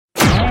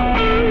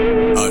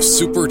A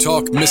Super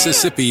Talk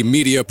Mississippi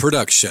media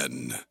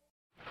production.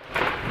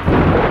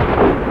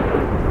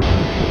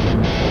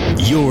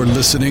 You're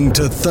listening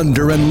to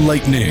Thunder and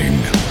Lightning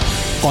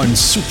on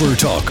Super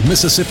Talk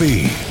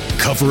Mississippi,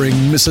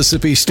 covering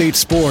Mississippi State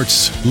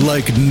sports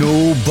like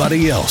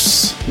nobody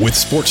else. With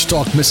Sports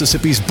Talk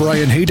Mississippi's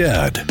Brian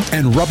Haydad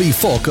and Robbie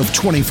Falk of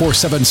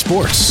 24/7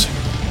 Sports.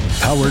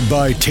 Powered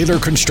by Taylor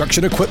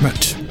Construction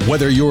Equipment.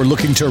 Whether you're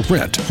looking to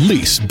rent,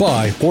 lease,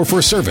 buy, or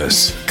for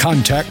service,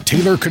 contact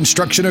Taylor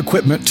Construction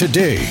Equipment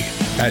today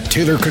at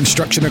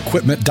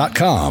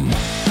taylorconstructionequipment.com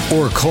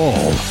or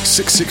call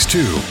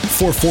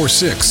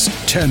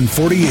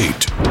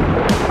 662-446-1048.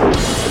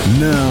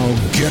 Now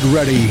get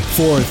ready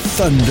for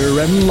Thunder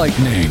and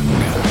Lightning.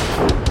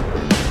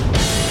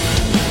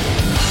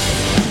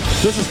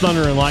 This is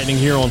Thunder and Lightning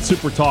here on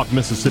Super Talk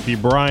Mississippi.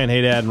 Brian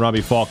Haydad and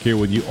Robbie Falk here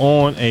with you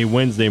on a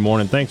Wednesday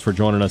morning. Thanks for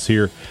joining us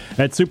here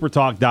at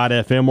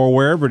supertalk.fm or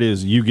wherever it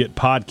is you get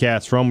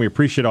podcasts from. We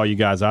appreciate all you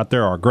guys out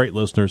there, our great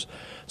listeners,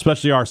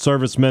 especially our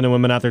servicemen and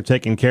women out there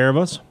taking care of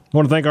us. I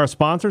want to thank our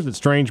sponsors at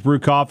Strange Brew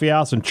Coffee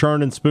House and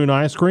Churn and Spoon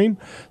Ice Cream.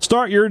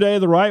 Start your day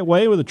the right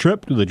way with a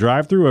trip to the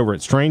drive-thru over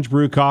at Strange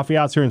Brew Coffee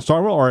House here in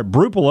Starkville or at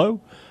Brupolo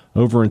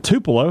over in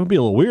Tupelo. It would be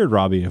a little weird,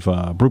 Robbie, if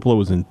Brupolo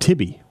was in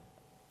Tibby.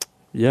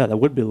 Yeah, that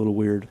would be a little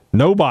weird.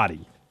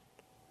 Nobody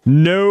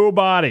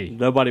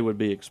would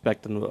be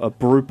expecting a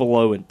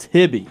Brupolo and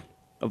Tibby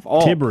of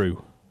all.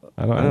 Tibru.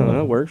 I don't know.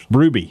 That works.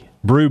 Brewby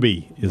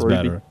is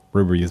better.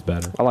 Brewby is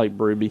better. I like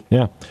Brewby.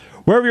 Yeah.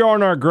 Wherever you are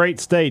in our great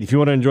state, if you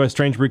want to enjoy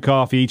Strange Brew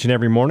Coffee each and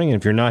every morning, and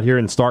if you're not here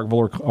in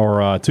Starkville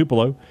or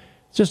Tupelo,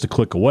 it's just a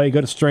click away.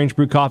 Go to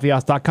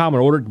strangebrewcoffeehouse.com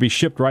and order it to be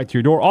shipped right to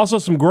your door. Also,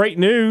 some great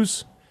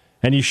news,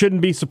 and you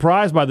shouldn't be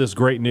surprised by this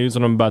great news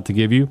that I'm about to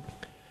give you.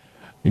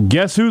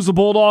 Guess who's the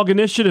Bulldog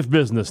Initiative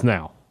business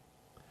now?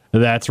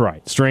 That's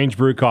right, Strange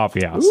Brew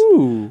Coffee House.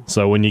 Ooh.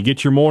 So when you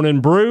get your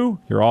morning brew,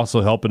 you're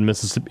also helping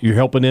Mississippi. You're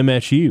helping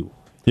MSU.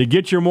 You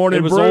get your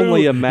morning brew.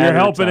 Only a matter you're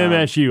helping of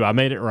time. MSU. I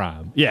made it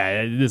rhyme.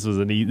 Yeah, this was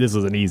an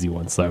easy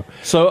one. So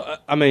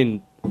I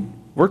mean,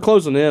 we're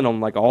closing in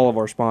on like all of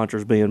our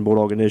sponsors being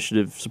Bulldog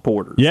Initiative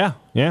supporters. Yeah.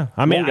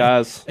 I mean,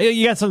 guys,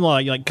 you got something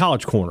like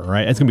College Corner,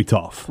 right? It's gonna be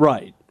tough,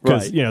 right?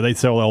 Because they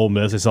sell Ole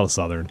Miss, they sell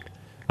Southern.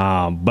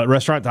 But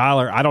Restaurant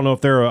Tyler, I don't know if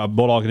they're a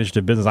Bulldog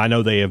Initiative business. I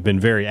know they have been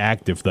very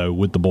active, though,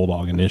 with the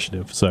Bulldog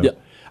Initiative. So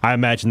I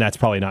imagine that's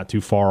probably not too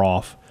far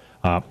off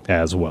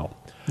as well.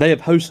 They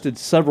have hosted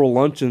several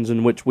luncheons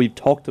in which we've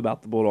talked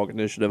about the Bulldog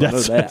Initiative. I know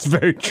that. That's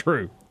very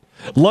true.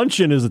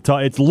 Luncheon is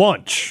it's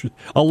lunch.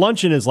 A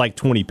luncheon is like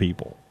 20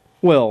 people.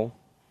 Well,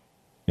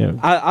 yeah.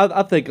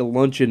 I think a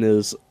luncheon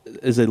is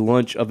a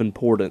lunch of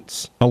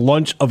importance. A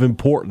lunch of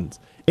importance.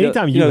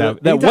 Anytime you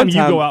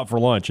go out for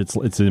lunch, it's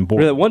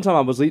important. That one time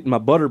I was eating my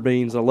butter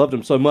beans, I loved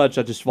them so much,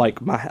 I just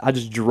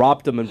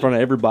dropped them in front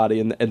of everybody,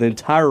 and the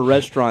entire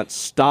restaurant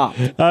stopped.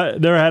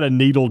 Never had a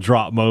needle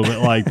drop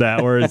moment like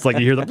that, where it's like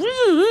you hear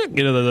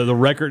the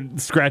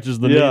record scratches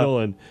the needle,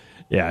 and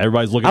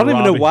everybody's looking. I don't at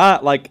even Robbie. know why.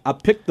 Like I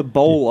picked the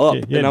bowl up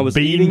and I was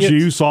eating it. Bean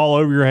juice all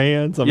over your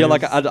hands. I mean,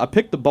 I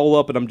picked the bowl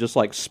up and I'm just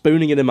like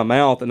spooning it in my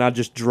mouth, and I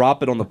just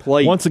drop it on the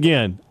plate. Once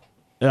again,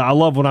 I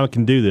love when I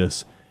can do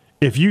this.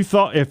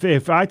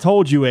 If I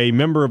told you a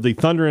member of the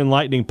Thunder and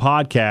Lightning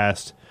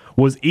podcast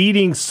was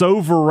eating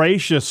so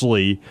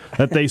voraciously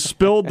that they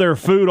spilled their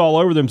food all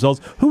over themselves,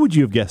 who would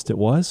you have guessed it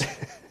was?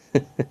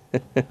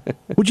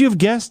 Would you have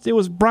guessed it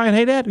was Brian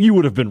Haydad? You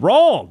would have been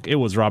wrong. It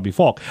was Robbie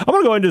Falk.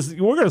 We're going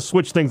to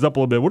switch things up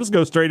a little bit. We'll just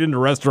go straight into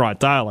Restaurant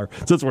Tyler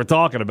since we're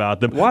talking about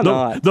them. Why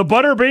not? The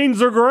butter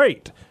beans are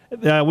great.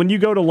 When you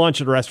go to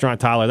lunch at Restaurant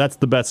Tyler, that's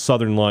the best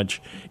Southern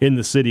lunch in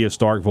the city of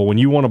Starkville. When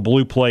you want a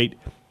blue plate,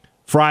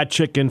 fried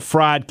chicken,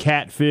 fried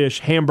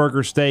catfish,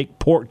 hamburger steak,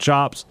 pork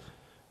chops,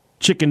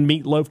 chicken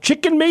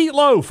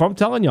meatloaf. I'm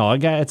telling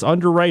y'all, it's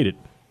underrated.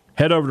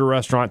 Head over to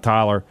Restaurant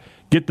Tyler,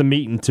 get the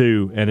meat and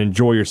two, and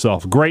enjoy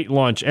yourself. Great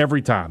lunch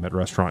every time at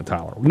Restaurant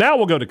Tyler. Now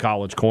we'll go to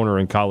College Corner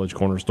and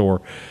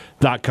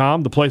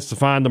collegecornerstore.com, the place to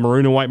find the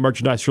maroon and white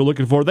merchandise you're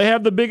looking for. They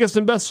have the biggest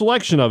and best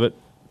selection of it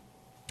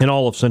in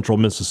all of central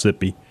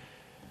Mississippi.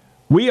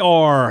 We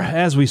are,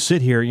 as we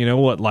sit here,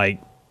 like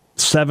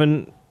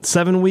 7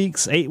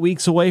 weeks, 8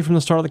 weeks away from the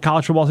start of the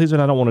college football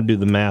season. I don't want to do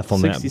the math on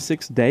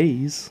 66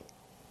 days.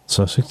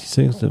 So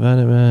 66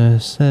 divided by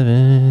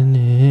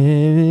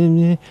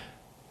 7.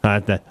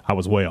 I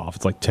was way off.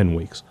 It's like 10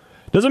 weeks.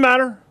 Doesn't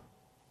matter.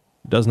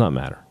 Does not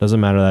matter.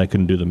 Doesn't matter that I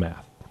couldn't do the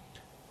math.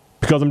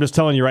 Because I'm just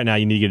telling you right now,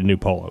 you need to get a new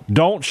polo.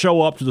 Don't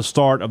show up to the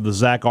start of the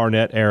Zach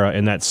Arnett era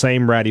in that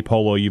same ratty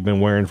polo you've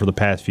been wearing for the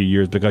past few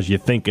years because you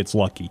think it's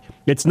lucky.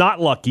 It's not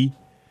lucky.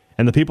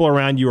 And the people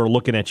around you are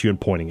looking at you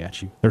and pointing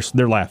at you.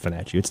 They're laughing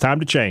at you. It's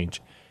time to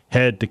change.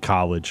 Head to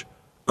College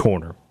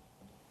Corner.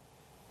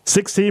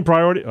 16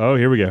 priority. Oh,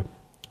 here we go.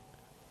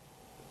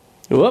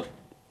 Whoop.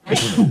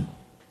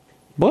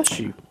 Bless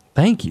you.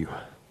 Thank you.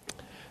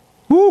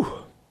 Woo.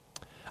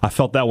 I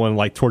felt that one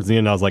like towards the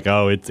end. I was like,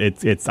 oh,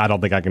 it's. I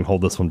don't think I can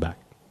hold this one back.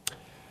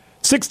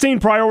 16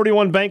 Priority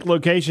One Bank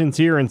locations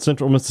here in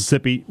Central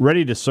Mississippi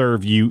ready to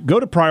serve you. Go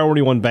to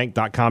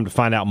PriorityOneBank.com to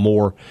find out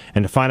more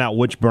and to find out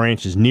which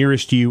branch is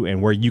nearest you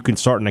and where you can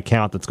start an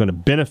account that's going to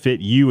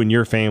benefit you and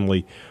your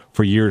family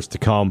for years to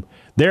come.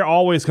 There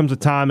always comes a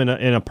time in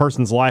a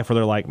person's life where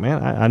they're like,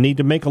 man, I need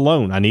to make a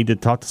loan. I need to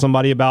talk to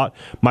somebody about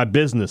my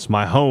business,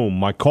 my home,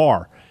 my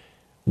car.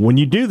 When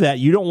you do that,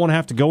 you don't want to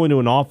have to go into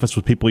an office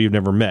with people you've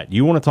never met.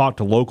 You want to talk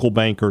to local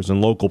bankers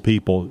and local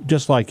people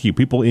just like you,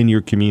 people in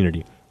your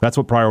community. That's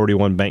what Priority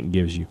One Bank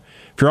gives you.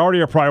 If you're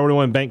already a Priority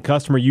One Bank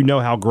customer, you know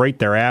how great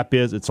their app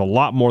is. It's a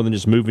lot more than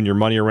just moving your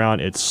money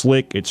around. It's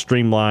slick, it's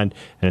streamlined,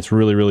 and it's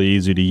really, really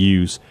easy to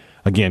use.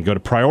 Again, go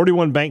to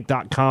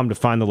PriorityOneBank.com to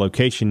find the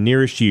location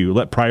nearest you.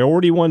 Let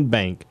Priority One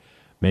Bank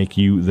make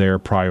you their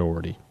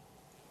priority.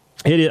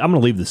 I'm going to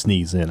leave the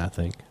sneeze in, I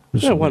think.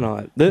 Yeah, why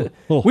not?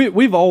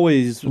 We've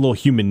always a little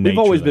human nature. We've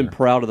always there. been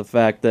proud of the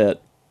fact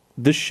that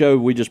this show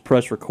we just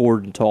press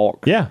record and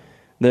talk. Yeah.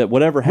 That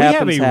whatever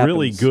happens, we have a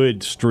really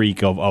good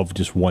streak of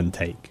just one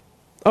take.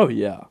 Oh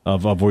yeah,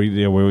 we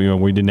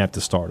didn't have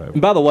to start over.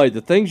 And by the way, the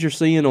things you're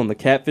seeing on the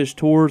Catfish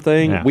Tour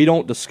thing, we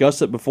don't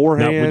discuss it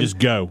beforehand. No,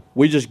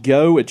 we just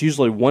go. It's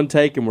usually one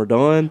take and we're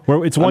done.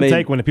 Well, it's one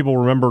take when the people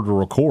remember to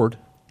record.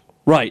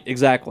 Right,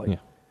 exactly.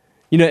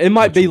 Yeah. It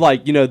might be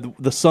like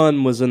the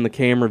sun was in the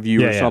camera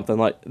view or something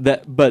like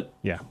that. But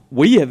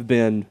we have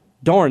been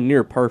darn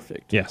near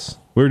perfect. Yes,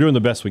 we're doing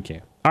the best we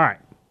can. All right.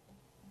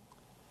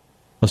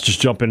 Let's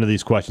just jump into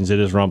these questions. It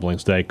is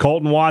Rumblings Day.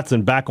 Colton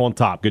Watson back on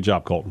top. Good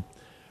job, Colton.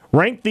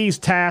 Rank these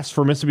tasks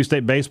for Mississippi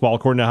State baseball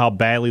according to how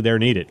badly they're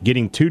needed.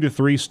 Getting 2 to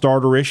 3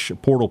 starter-ish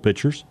portal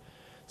pitchers.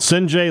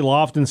 Sinjay,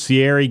 Lofton,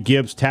 Sierra,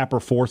 Gibbs, Tapper,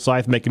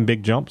 Forsythe making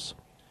big jumps.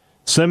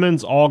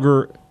 Simmons,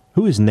 Auger.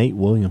 Who is Nate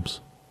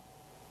Williams?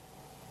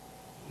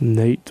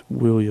 Nate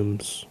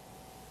Williams.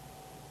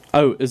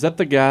 Oh, is that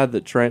the guy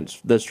that's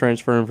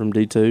transferring from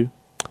D2?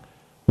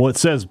 Well, it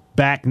says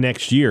back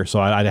next year, so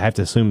I'd have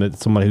to assume that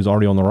it's somebody who's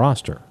already on the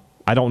roster.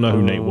 I don't know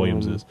who Nate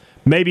Williams is.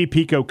 Maybe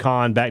Pico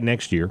Khan back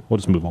next year. We'll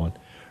just move on.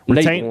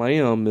 Nate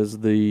Lamb is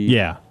the...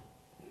 Yeah.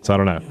 So I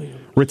don't know.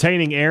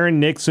 Retaining Aaron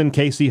Nixon,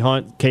 Casey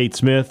Hunt, Cade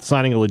Smith,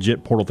 signing a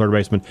legit portal third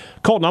baseman.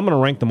 Colton, I'm going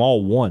to rank them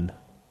all 1.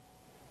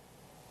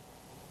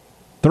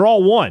 They're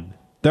all 1.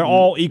 They're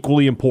all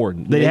equally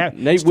important.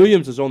 Nate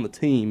Williams is on the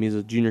team. He's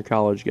a junior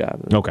college guy.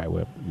 Okay,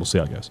 we'll see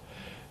how it goes.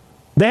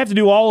 They have to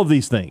do all of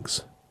these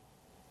things.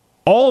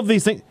 All of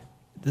these things.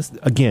 This,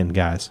 again,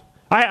 guys,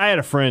 I had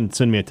a friend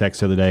send me a text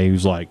the other day. He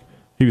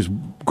was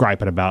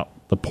griping about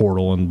the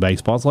portal and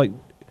baseball. It's like,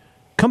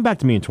 come back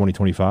to me in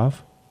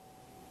 2025.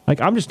 Like,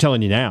 I'm just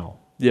telling you now.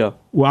 Yeah.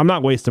 Well, I'm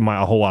not wasting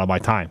a whole lot of my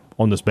time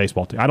on this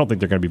baseball team. I don't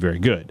think they're going to be very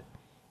good.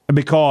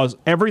 Because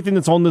everything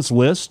that's on this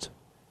list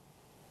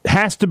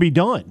has to be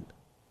done.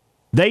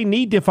 They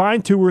need to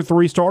find 2 or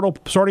 3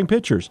 starting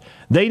pitchers.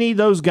 They need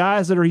those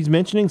guys that he's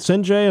mentioning,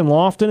 Sinjay and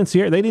Lofton and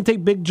Sierra. They need to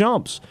take big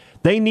jumps.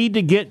 They need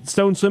to get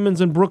Stone Simmons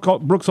and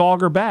Brooks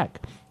Auger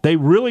back. They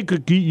really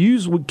could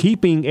use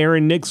keeping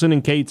Aaron Nixon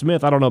and Cade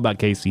Smith. I don't know about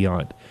Casey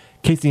Hunt.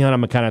 Casey Hunt,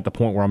 I'm kind of at the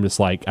point where I'm just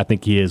like, I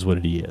think he is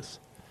what he is.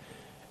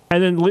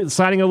 And then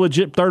signing a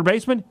legit third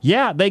baseman?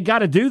 Yeah, they got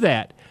to do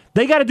that.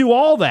 They got to do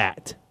all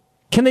that.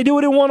 Can they do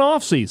it in one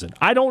offseason?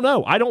 I don't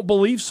know. I don't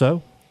believe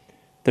so.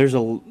 It's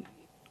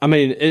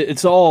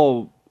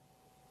all,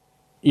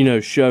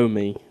 show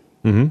me.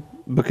 Mm-hmm.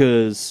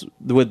 Because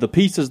with the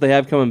pieces they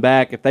have coming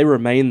back, if they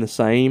remain the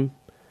same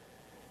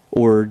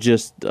or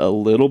just a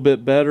little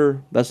bit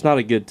better, that's not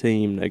a good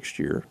team next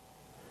year.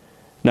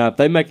 Now, if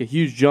they make a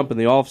huge jump in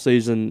the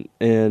offseason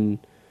and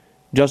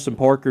Justin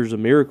Parker's a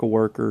miracle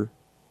worker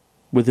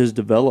with his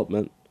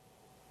development,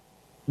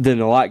 then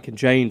a lot can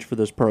change for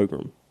this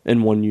program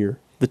in 1 year.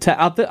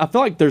 I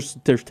feel like there's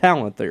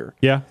talent there.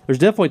 Yeah. There's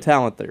definitely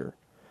talent there.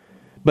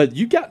 But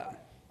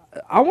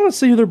I want to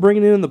see who they're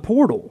bringing in the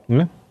portal.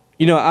 Yeah.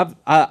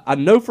 I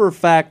know for a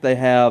fact they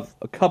have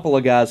a couple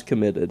of guys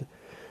committed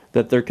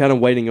that they're kind of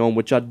waiting on,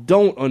 which I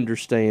don't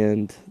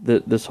understand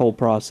this whole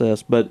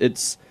process. But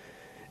it's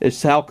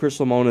how Chris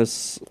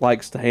Lemonis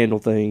likes to handle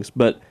things.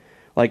 But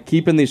like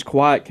keeping these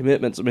quiet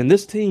commitments,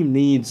 this team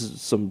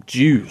needs some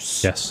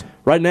juice. Yes.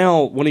 Right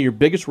now, one of your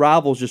biggest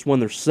rivals just won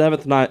their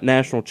 7th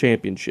national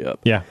championship.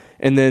 Yeah.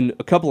 And then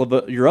a couple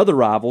of your other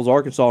rivals,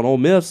 Arkansas and Ole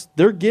Miss,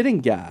 they're getting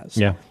guys.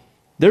 Yeah.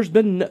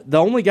 The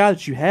only guy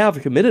that you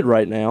have committed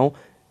right now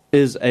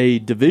is a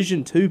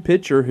Division II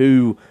pitcher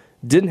who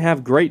didn't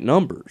have great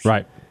numbers.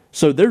 Right.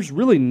 So there's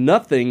really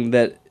nothing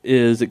that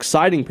is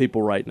exciting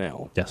people right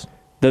now. Yes.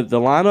 The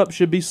lineup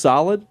should be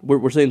solid.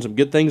 We're seeing some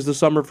good things this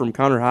summer from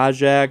Connor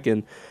Hijack,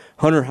 and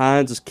Hunter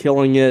Hines is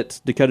killing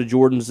it. Dakota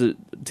Jordan's at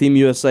Team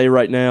USA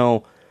right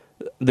now.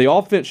 The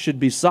offense should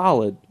be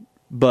solid,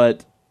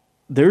 but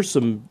there's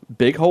some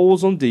big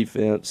holes on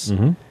defense,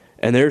 and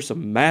there's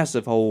some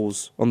massive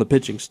holes on the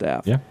pitching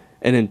staff. Yeah.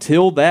 And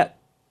until that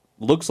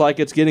looks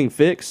like it's getting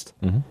fixed,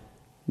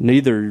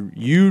 neither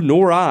you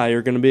nor I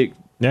are going to be,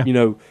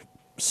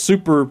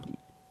 super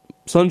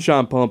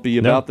sunshine pumpy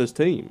about this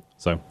team.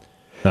 So,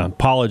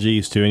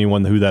 apologies to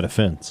anyone who that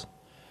offends.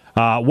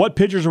 What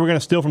pitchers are we going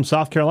to steal from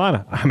South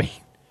Carolina?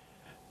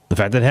 The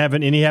fact that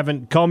any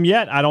haven't come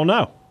yet, I don't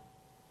know.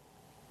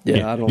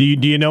 Yeah, I don't. Do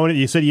you know it?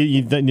 You said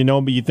you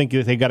know, but you think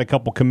they got a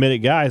couple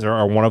committed guys.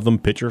 Are one of them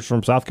pitchers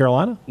from South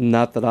Carolina?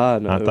 Not that I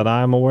know. Not that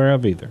I'm aware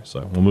of either.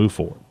 So we'll move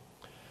forward.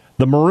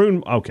 The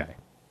Maroon. Okay.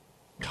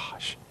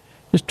 Gosh.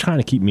 Just trying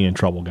to keep me in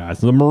trouble,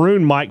 guys. The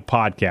Maroon Mike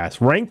podcast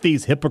ranked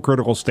these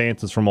hypocritical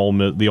stances from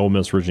the Ole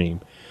Miss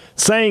regime,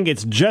 saying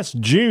it's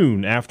just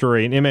June after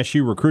an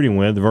MSU recruiting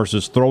win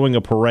versus throwing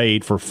a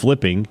parade for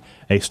flipping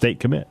a state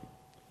commit.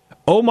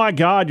 Oh my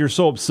God, you're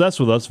so obsessed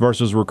with us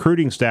versus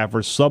recruiting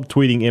staffers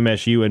subtweeting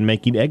MSU and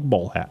making Egg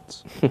Bowl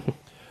hats.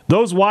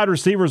 Those wide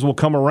receivers will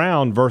come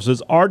around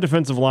versus our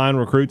defensive line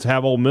recruits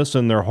have Ole Miss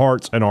in their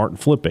hearts and aren't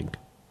flipping.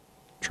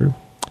 True.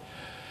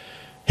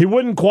 He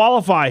wouldn't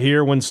qualify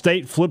here when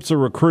state flips a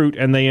recruit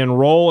and they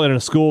enroll in a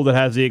school that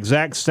has the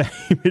exact same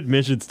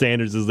admission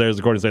standards as theirs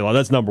according to state law.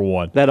 That's number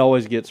one. That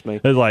always gets me.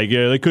 It's like,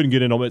 yeah, they couldn't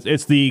get in Ole Miss.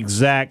 It's the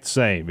exact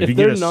same. If you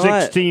get a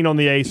 16 on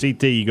the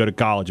ACT, you go to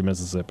college in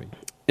Mississippi.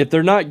 If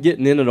they're not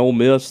getting in at Ole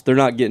Miss, they're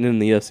not getting in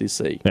the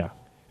SEC. Yeah.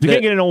 If you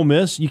can't get in Ole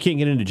Miss, you can't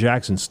get into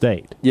Jackson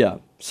State. Yeah.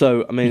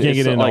 So, I mean, you can't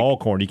get into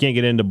Alcorn. You can't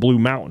get into Blue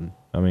Mountain.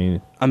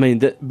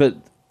 But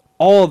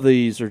all of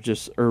these are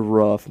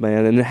rough,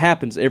 man, and it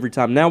happens every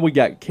time. Now we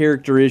got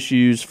character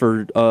issues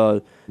for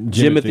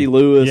Jimothy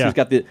Lewis.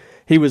 Yeah.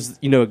 He was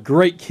a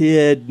great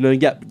kid. You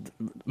got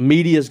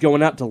media's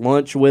going out to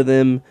lunch with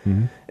him,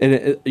 and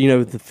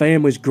the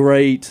family's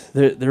great.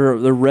 They're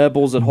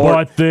rebels at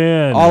heart. But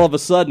then all of a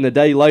sudden, a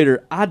day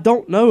later, I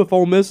don't know if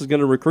Ole Miss is going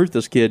to recruit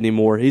this kid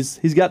anymore.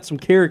 He's got some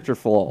character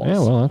flaws. Yeah,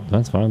 well,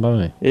 that's fine by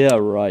me. Yeah,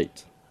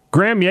 right.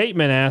 Graham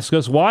Yateman asked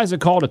us, why is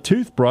it called a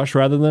toothbrush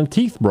rather than a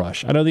teeth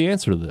brush? I know the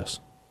answer to this.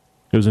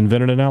 It was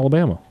invented in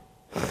Alabama.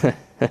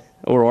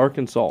 Or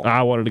Arkansas.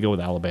 I wanted to go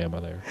with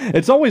Alabama there.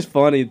 It's always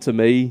funny to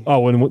me.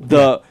 Oh, and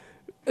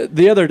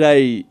the other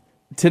day,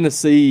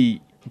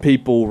 Tennessee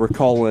people were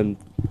calling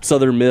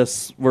Southern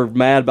Miss, were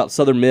mad about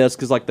Southern Miss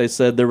because, like they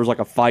said, there was like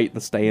a fight in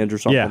the stands or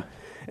something. Yeah.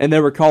 And they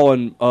were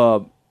calling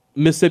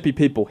Mississippi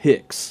people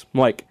Hicks.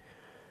 I'm like,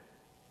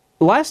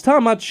 last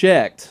time I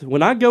checked,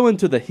 when I go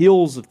into the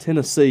hills of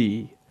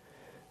Tennessee,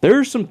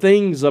 there's some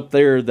things up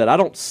there that I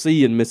don't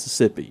see in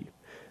Mississippi.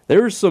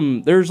 There's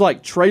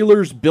like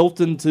trailers built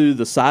into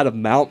the side of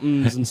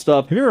mountains and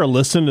stuff. Have you ever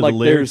listened to the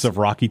lyrics of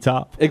Rocky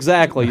Top?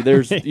 Exactly.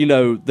 There's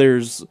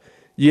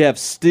you have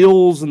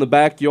stills in the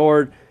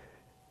backyard.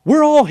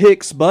 We're all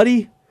Hicks,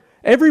 buddy.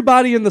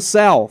 Everybody in the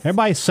South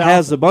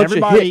has a bunch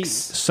of Hicks.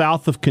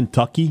 South of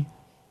Kentucky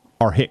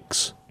are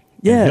Hicks.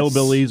 Yes. And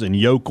hillbillies and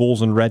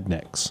yokels and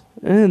rednecks.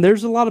 And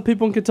there's a lot of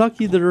people in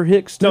Kentucky that are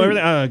Hicks, too.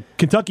 No,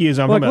 Kentucky is,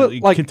 I'm talking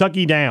about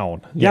Kentucky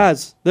down.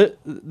 Guys,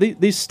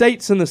 these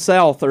states in the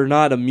South are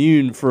not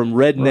immune from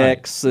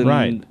rednecks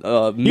and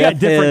meth you got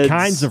different heads.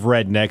 kinds of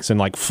rednecks in,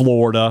 like,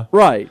 Florida.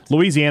 Right.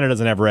 Louisiana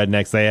doesn't have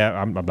rednecks.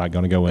 I'm not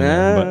going to go in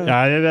there, but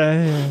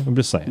I'm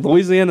just saying.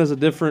 Louisiana's a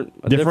different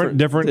deal.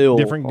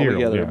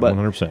 Yeah, but,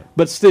 100%.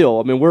 But still,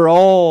 I mean, we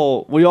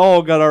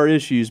all got our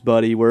issues,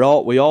 buddy. We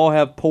all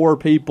have poor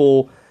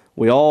people.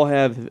 We all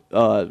have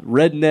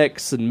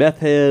rednecks and meth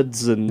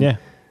heads, and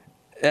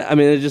I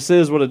mean, it just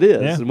is what it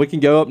is. Yeah. And we can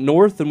go up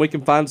north, and we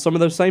can find some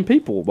of those same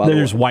people.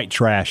 There's white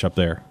trash up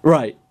there,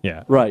 right?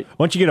 Yeah, right.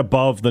 Once you get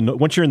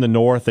once you're in the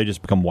north, they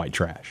just become white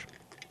trash.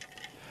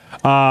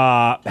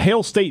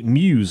 Hail State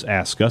Muse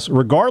asks us,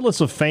 regardless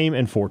of fame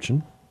and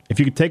fortune, if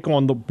you could take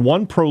on the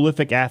one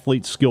prolific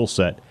athlete's skill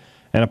set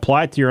and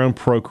apply it to your own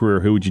pro career,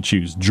 who would you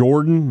choose?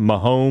 Jordan,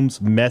 Mahomes,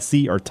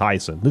 Messi, or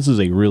Tyson? This is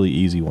a really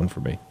easy one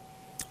for me.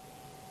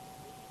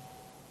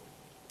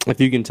 If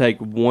you can take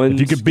one, if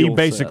you could be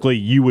basically,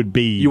 you would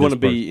be. You want to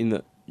be in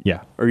the.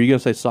 Yeah. Are you going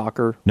to say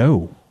soccer?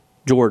 No.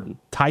 Jordan.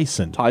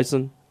 Tyson.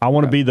 I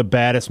want to be the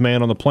baddest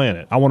man on the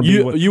planet. I want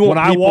to be. When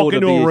I walk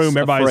into a room,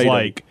 everybody's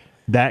like,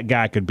 "That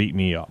guy could beat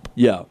me up."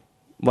 Yeah.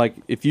 Like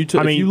if you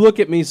look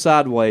at me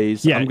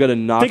sideways, I'm going to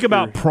knock. Think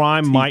about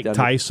prime Mike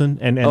Tyson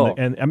and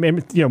I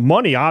mean,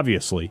 money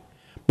obviously.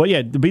 But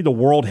yeah, to be the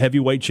world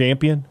heavyweight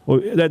champion,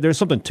 well, there's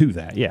something to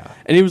that. Yeah,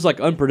 and he was like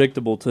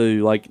unpredictable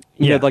too. Like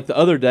you know, like the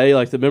other day,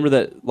 like remember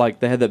that like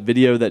they had that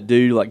video that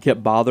dude like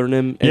kept bothering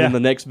him, and then the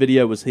next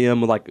video was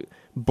him with like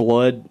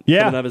blood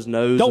coming out of his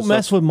nose. Don't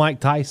mess with Mike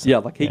Tyson. Yeah,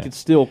 like he could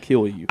still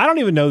kill you. I don't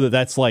even know that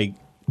that's like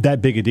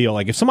that big a deal.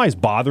 Like if somebody's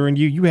bothering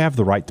you, you have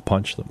the right to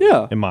punch them.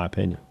 Yeah, in my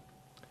opinion.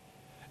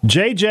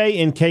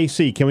 JJ and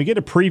KC, can we get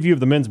a preview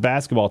of the men's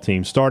basketball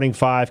team? Starting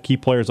five, key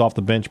players off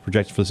the bench,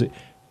 projected for the season.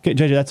 Okay,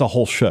 JJ, that's a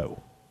whole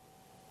show.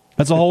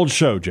 That's a whole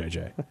show,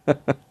 JJ.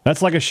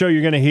 That's like a show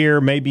you're going to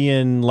hear maybe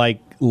in like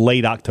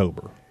late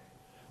October.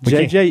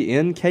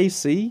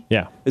 JJNKC?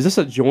 Yeah. Is this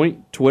a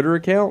joint Twitter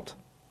account?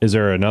 Is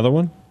there another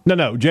one? No,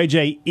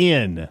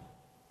 JJN.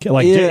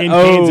 Like in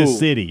Kansas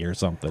City or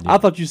something. Yeah. I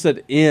thought you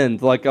said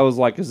end. Like I was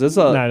like, is this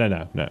a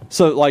No.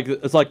 So like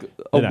it's like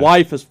a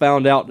wife has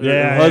found out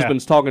her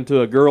husband's talking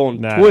to a girl on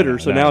Twitter,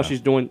 so now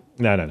she's doing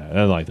nothing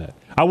like that.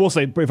 I will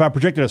say if I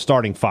projected a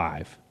starting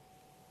five,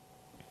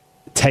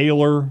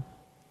 Taylor,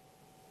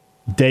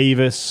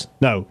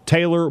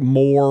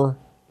 Moore,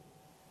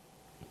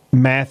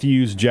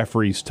 Matthews,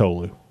 Jeffries,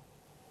 Tolu.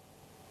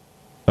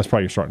 That's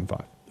probably your starting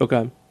 5.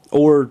 Okay.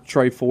 Or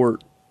Trey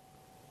Fort.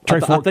 Trey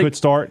Fort could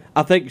start.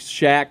 I think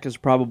Shaq is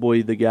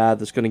probably the guy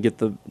that's going to get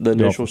the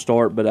initial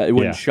start, but it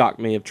wouldn't shock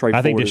me if Trey Fort.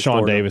 I think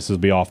Deshaun Davis will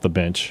be off the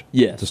bench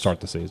to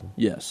start the season.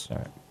 Yes. All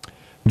right.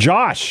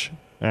 Josh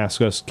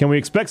asks us, can we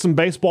expect some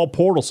baseball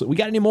portals? We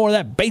got any more of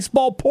that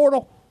baseball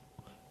portal?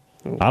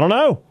 I don't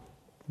know.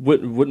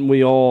 Wouldn't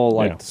we all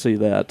like to see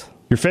that?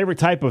 Your favorite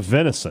type of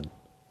venison?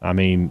 I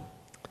mean,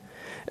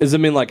 does it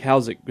mean like how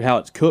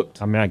it's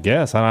cooked? I mean, I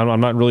guess I'm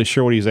not really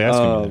sure what he's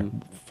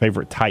asking.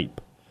 Favorite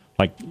type,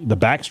 like the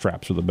back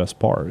straps are the best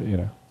part.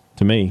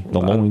 To me, the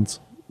loins.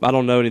 I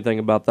don't know anything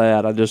about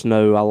that. I just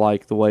know I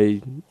like the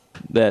way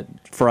that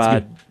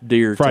fried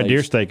deer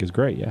steak is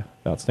great. Yeah,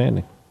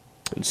 outstanding.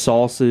 And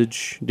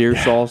sausage, deer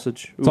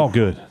sausage. It's all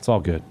good. It's all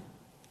good.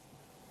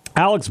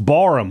 Alex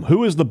Barham,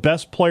 who is the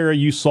best player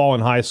you saw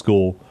in high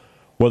school,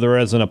 whether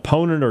as an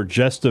opponent or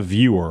just a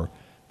viewer,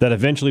 that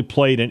eventually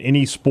played in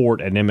any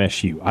sport at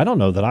MSU? I don't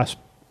know that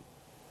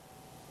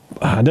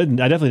I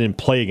definitely didn't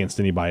play against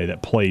anybody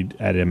that played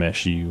at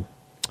MSU.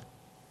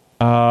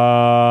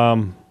 I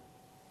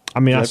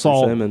mean, I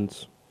saw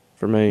Simmons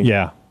for me.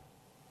 Yeah.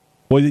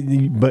 Well,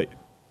 but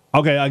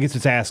okay, I guess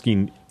it's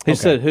asking. He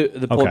said who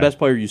the best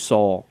player you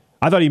saw.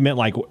 I thought he meant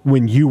like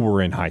when you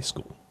were in high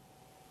school.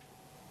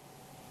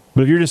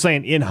 But if you're just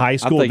saying in high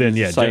school, then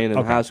saying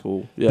in high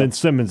school, then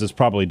Simmons is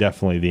probably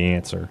definitely the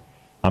answer.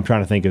 I'm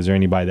trying to think, is there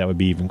anybody that would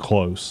be even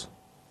close?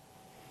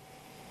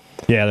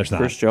 Yeah, there's not.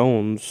 Chris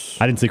Jones.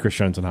 I didn't see Chris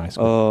Jones in high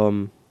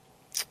school.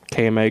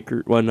 Cam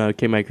Akers. Well, no,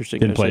 Cam Akers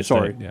didn't play.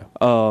 Sorry.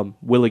 Yeah.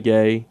 Willie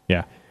Gay.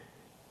 Yeah.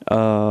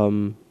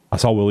 I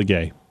saw Willie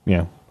Gay.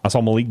 Yeah. I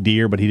saw Malik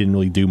Deer, but he didn't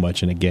really do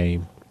much in a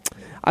game.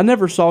 I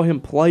never saw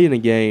him play in a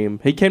game.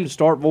 He came to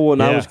Starkville,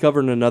 and I was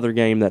covering another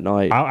game that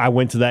night. I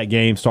went to that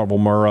game,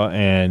 Starkville-Murrah,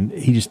 and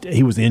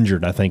he was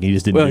injured, I think. He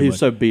just didn't do much. He was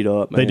so beat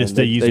up, man.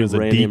 They used him as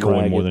a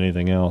decoy more than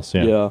anything else.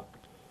 Yeah.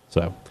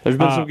 So there's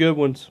been some good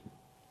ones.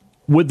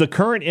 With the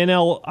current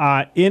NIL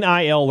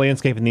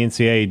landscape in the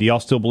NCAA, do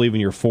y'all still believe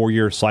in your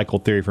 4-year cycle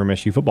theory for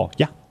MSU football?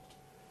 Yeah.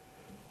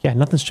 Yeah,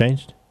 nothing's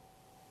changed.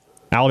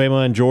 Alabama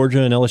and Georgia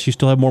and LSU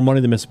still have more money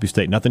than Mississippi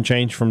State. Nothing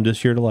changed from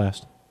this year to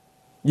last.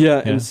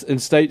 Yeah.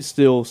 And State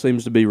still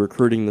seems to be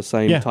recruiting the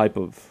same type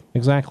of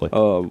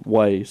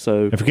way.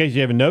 So, in case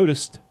you haven't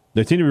noticed,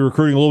 they seem to be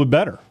recruiting a little bit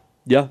better.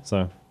 Yeah.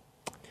 So,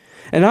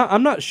 and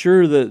I'm not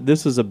sure that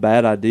this is a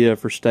bad idea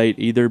for State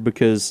either,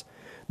 because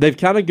they've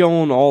kind of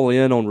gone all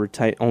in on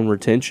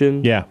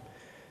retention. Yeah.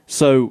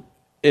 So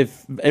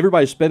if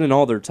everybody's spending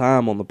all their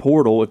time on the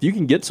portal, if you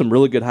can get some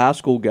really good high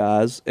school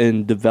guys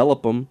and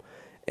develop them,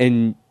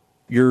 and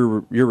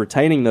you're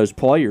retaining those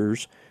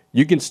players,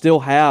 you can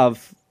still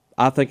have,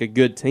 I think, a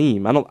good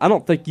team. I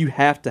don't think you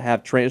have to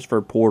have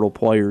transfer portal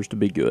players to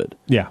be good.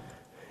 Yeah.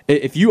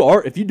 If you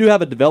do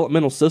have a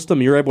developmental system,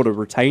 you're able to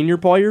retain your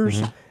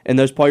players, and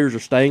those players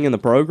are staying in the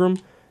program,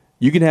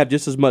 you can have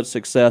just as much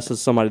success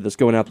as somebody that's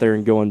going out there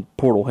and going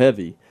portal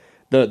heavy.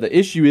 The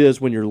issue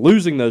is when you're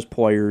losing those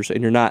players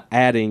and you're not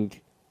adding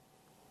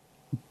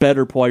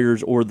better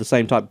players or the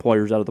same type of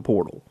players out of the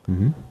portal.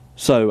 Mm-hmm.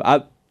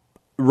 So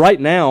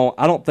right now,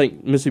 I don't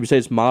think Mississippi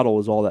State's model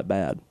is all that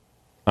bad.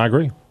 I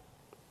agree.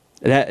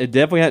 It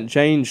definitely hasn't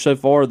changed so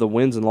far, the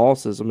wins and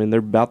losses. I mean, they're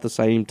about the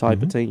same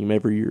type of team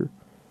every year.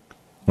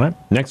 All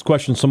right. Next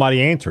question somebody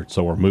answered,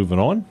 so we're moving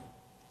on.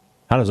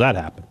 How does that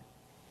happen?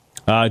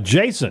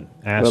 Jason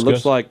asked us. It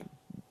looks like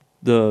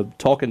the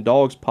Talking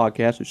Dogs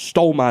podcast, who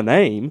stole my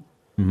name,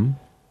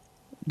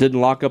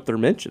 didn't lock up their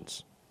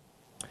mentions.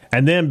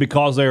 And then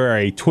because they're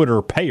a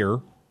Twitter payer,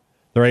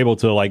 they're able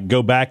to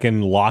go back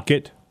and lock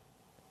it.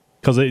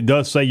 Because it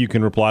does say you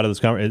can reply to this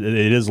comment.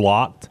 It is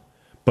locked.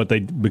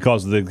 But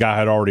because the guy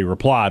had already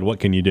replied,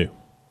 what can you do?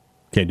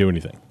 Can't do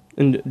anything.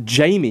 And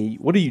Jamie,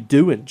 what are you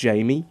doing,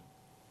 Jamie?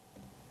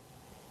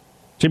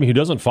 Jamie, who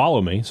doesn't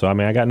follow me, so I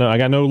mean, I got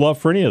no love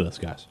for any of this,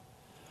 guys.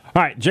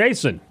 All right,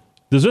 Jason,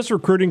 does this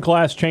recruiting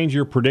class change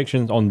your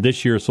predictions on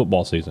this year's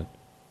football season?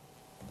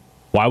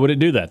 Why would it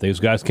do that? These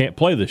guys can't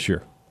play this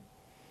year.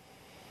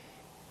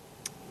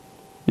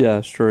 Yeah,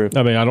 that's true.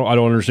 I mean, I don't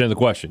understand the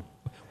question.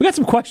 We got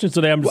some questions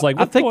today. I'm just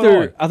I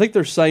think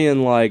they're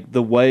saying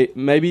the way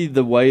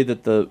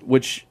that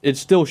which it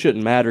still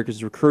shouldn't matter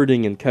because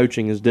recruiting and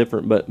coaching is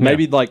different, but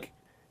maybe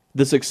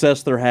the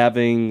success they're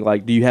having,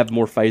 do you have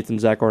more faith in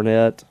Zach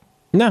Arnett?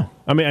 No.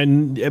 I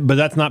mean, but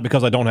that's not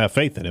because I don't have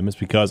faith in him. It's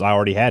because I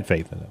already had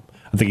faith in him.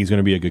 I think he's going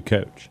to be a good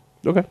coach.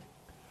 Okay.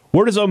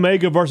 Where does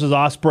Omega versus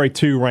Osprey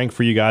 2 rank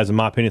for you guys? In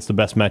my opinion, it's the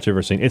best match I've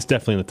ever seen. It's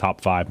definitely in the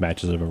top 5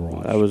 matches I've ever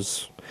watched. That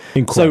was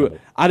incredible.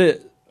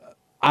 So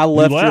I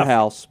left your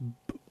house,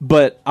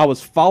 but I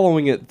was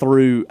following it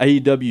through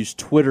AEW's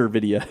Twitter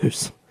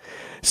videos.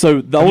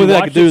 So the only thing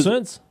I could do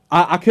is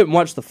I couldn't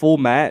watch the full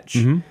match,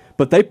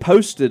 but they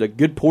posted a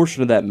good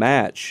portion of that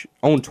match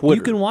on Twitter.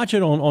 You can watch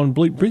it on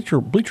Bleacher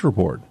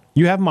Report.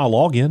 You have my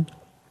login.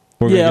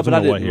 Yeah, but I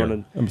didn't run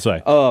it. I'm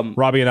saying,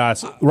 Robbie and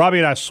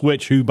I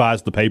switch who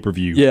buys the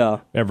pay-per-view.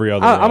 Yeah, every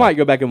other. I might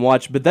go back and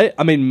watch, but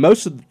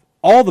most of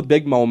all the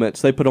big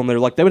moments they put on there,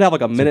 like they would have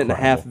like a minute and a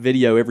half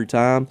video every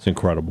time. It's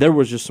incredible. There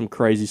was just some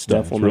crazy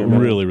stuff on there.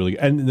 Really, really.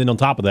 And then on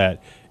top of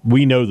that,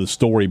 we know the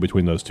story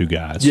between those two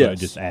guys, so it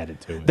just added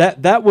to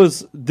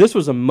it. This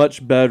was a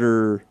much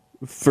better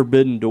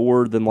Forbidden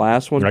Door than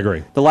last one. I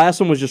agree. The last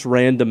one was just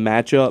random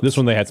matchups. This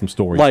one they had some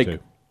stories like too.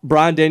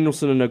 Bryan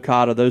Danielson and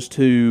Okada, those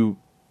two,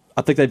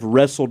 I think they've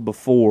wrestled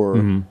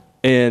before,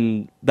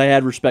 and they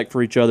had respect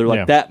for each other.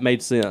 Like that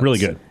made sense. Really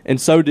good.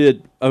 And so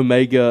did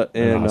Omega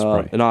and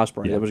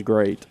Ospreay. Yeah. That was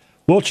great.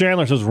 Will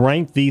Chandler says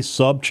rank these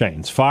sub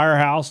chains: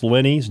 Firehouse,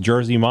 Lenny's,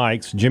 Jersey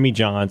Mike's, Jimmy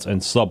John's,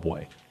 and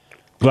Subway.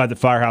 Glad that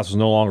Firehouse is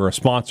no longer a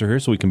sponsor here,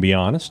 so we can be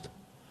honest.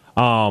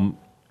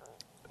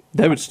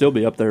 They would still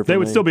be up there. They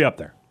would still be up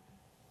there.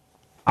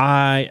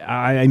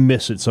 I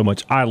miss it so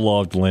much. I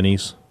loved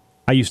Lenny's.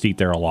 I used to eat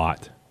there a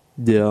lot.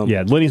 Yeah.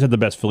 Yeah, Lenny's had the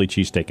best Philly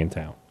cheesesteak in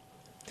town.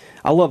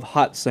 I love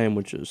hot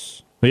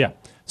sandwiches. But yeah.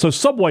 So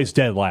Subway's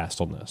dead last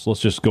on this. Let's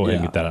just go ahead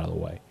and get that out of the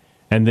way.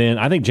 And then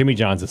I think Jimmy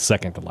John's is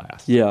second to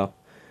last. Yeah.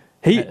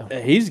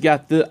 He's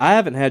got the. I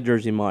haven't had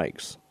Jersey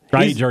Mike's.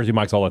 I eat Jersey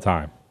Mike's all the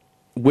time.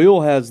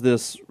 Will has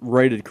this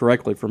rated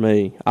correctly for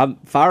me.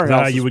 Firehouse. Is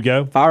that how you would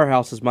go?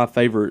 Firehouse is my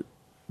favorite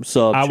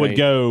sub. I would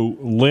go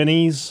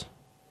Lenny's,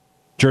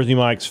 Jersey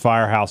Mike's,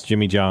 Firehouse,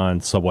 Jimmy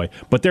John's, Subway.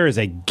 But there is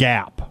a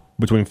gap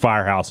between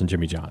Firehouse and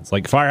Jimmy John's.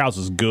 Like, Firehouse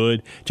is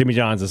good. Jimmy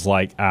John's is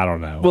like, I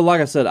don't know. Well, like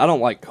I said, I don't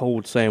like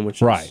cold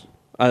sandwiches. Right.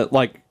 I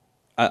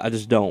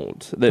just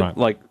don't. Right.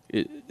 Like,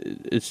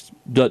 it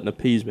doesn't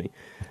appease me.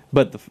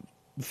 But the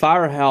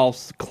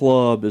Firehouse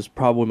Club is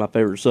probably my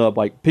favorite sub.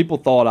 Like, people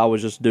thought I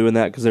was just doing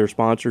that because they were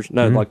sponsors.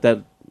 No, like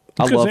that.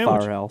 I love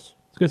Firehouse.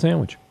 It's a good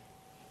sandwich.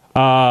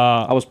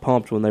 I was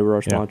pumped when they were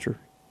our sponsor.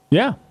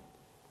 Yeah.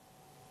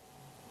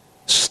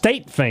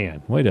 State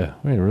fan. Way to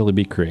really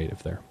be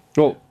creative there.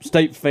 Well,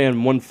 State fan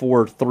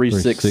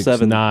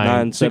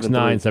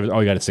 1436797. Oh,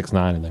 you got a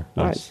 6-9 in there.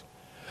 Nice.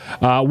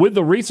 With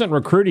the recent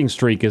recruiting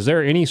streak, is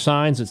there any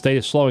signs that State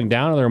is slowing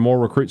down, or are there more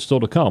recruits still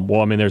to come?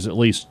 Well, I mean, there's at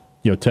least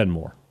 10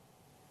 more.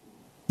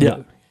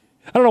 Yeah.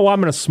 I don't know why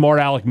I'm in a smart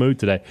aleck mood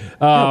today.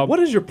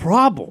 What is your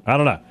problem? I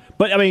don't know.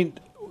 But, I mean,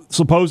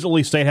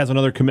 supposedly State has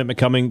another commitment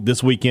coming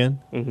this weekend.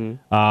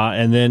 Mm-hmm.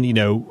 And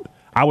then,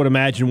 I would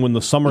imagine when the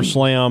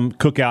SummerSlam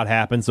cookout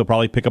happens, they'll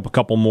probably pick up a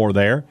couple more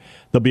there.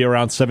 There'll be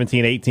around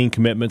 17, 18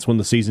 commitments when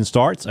the season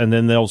starts, and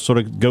then they'll sort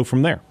of go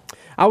from there.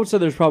 I would say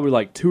there's probably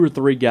like 2 or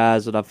 3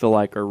 guys that I feel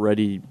like are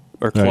ready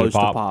or close to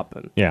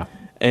popping. Yeah.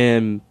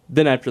 And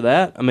then after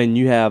that, I mean,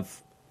 you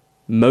have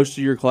most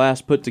of your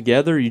class put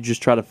together. You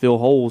just try to fill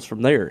holes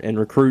from there and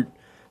recruit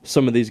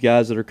some of these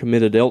guys that are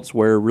committed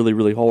elsewhere really,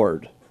 really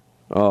hard.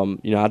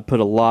 I'd put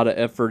a lot of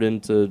effort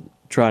into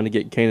trying to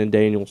get Kanan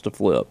Daniels to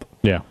flip.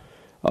 Yeah.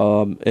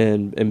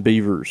 And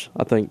Beavers.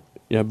 I think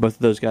both of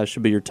those guys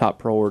should be your top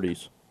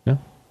priorities. Yeah.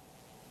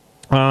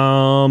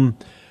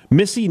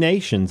 Missy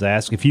Nations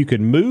asks, if you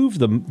could move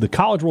the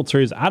College World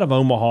Series out of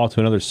Omaha to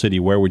another city,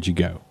 where would you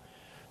go?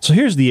 So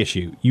here's the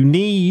issue. You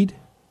need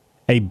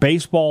a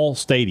baseball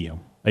stadium,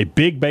 a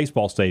big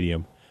baseball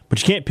stadium,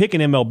 but you can't pick an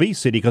MLB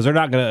city because they're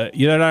not going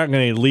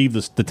to leave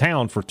the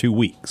town for 2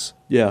 weeks.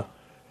 Yeah.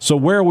 So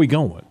where are we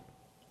going?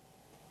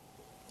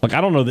 Like,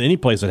 I don't know any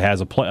place that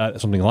has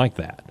something like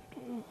that.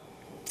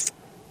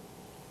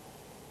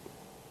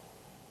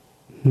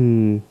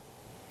 I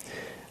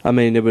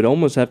mean, it would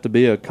almost have to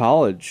be a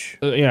college.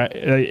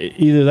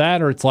 Either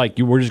that or it's like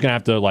we're just going to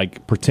have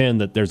to pretend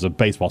that there's a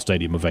baseball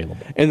stadium available.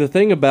 And the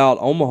thing about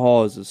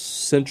Omaha is it's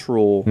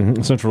central to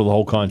the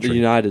whole country, the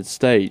United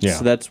States. Yeah.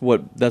 So that's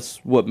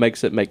what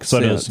makes it make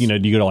sense. So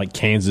do you go to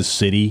Kansas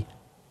City,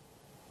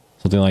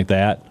 something like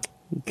that?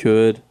 You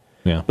could.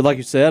 Yeah, but like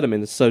you said, I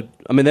mean,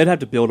 they'd have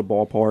to build a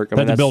ballpark. They'd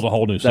have to build a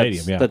whole new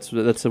stadium. Yeah, that's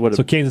what.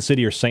 So Kansas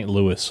City or St.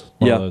 Louis.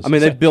 Yeah, I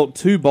mean, they've built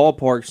 2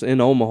 ballparks in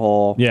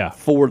Omaha. Yeah.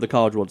 For the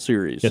College World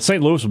Series. Yeah,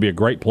 St. Louis would be a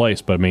great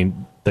place, but I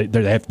mean, they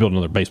have to build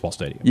another baseball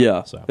stadium.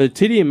 Yeah. So the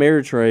TD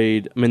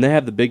Ameritrade. I mean, they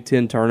have the Big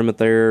Ten tournament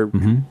there.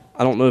 Mm-hmm.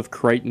 I don't know if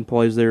Creighton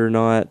plays there or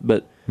not,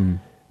 but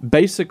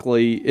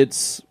basically,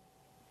 it's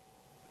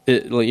how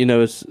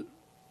it's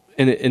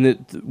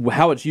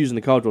used in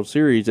the College World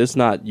Series. It's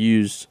not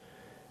used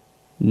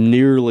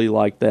nearly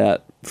like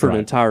that for an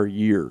entire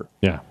year.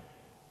 Yeah.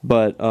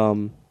 But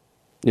I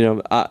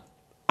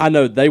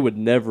know they would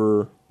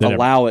never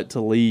allow it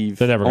to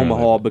leave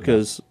Omaha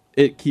because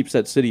it keeps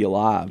that city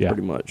alive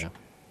pretty much. Yeah.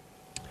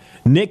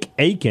 Nick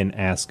Aiken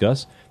asked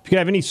us, if you could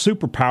have any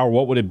superpower,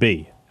 what would it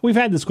be? We've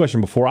had this question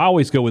before. I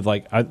always go with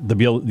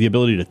the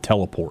ability to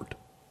teleport.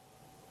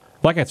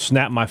 If I could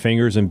snap my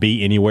fingers and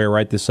be anywhere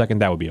right this second,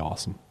 that would be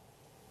awesome.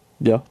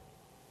 Yeah.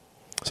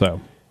 So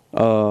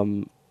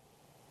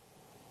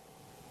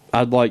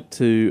I'd like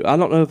to. I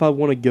don't know if I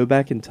want to go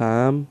back in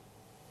time.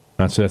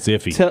 That's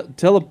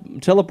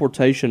iffy.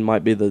 Teleportation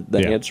might be the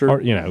answer.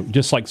 Or,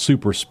 just like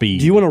super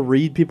speed. Do you want to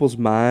read people's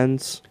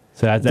minds?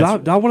 So do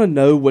I want to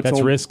know what's on?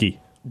 That's risky.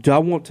 Do I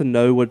want to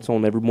know what's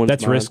on everyone's mind?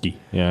 That's risky.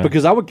 Yeah.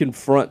 Because I would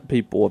confront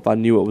people if I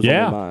knew what was on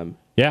their mind.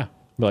 Yeah.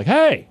 Be like,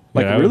 hey.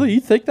 Really? You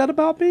think that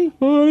about me?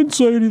 I didn't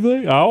say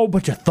anything. Oh,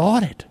 but you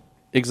thought it.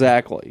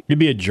 Exactly. You'd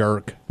be a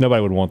jerk.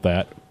 Nobody would want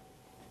that.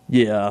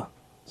 Yeah.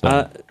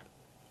 So.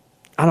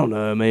 I don't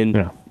know. I mean,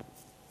 Yeah.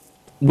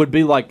 would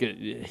be like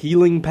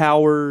healing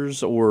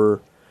powers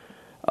or,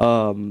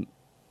 I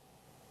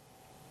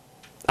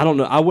don't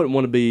know. I wouldn't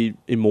want to be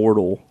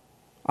immortal.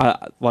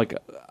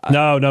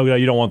 No,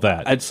 you don't want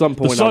that. At some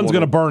point, the sun's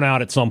going to burn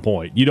out at some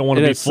point. You don't want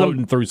to be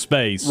floating through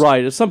space.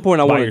 Right. At some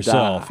point, I want to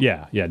yourself.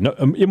 die. Yeah. No,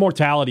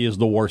 immortality is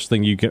the worst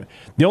thing you can.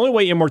 The only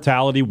way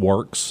immortality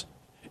works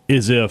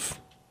is if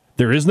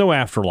there is no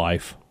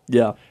afterlife.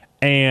 Yeah.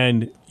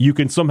 And you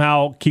can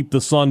somehow keep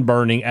the sun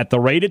burning at the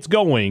rate it's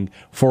going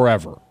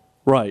forever.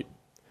 Right.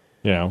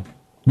 Then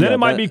it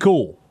might be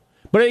cool.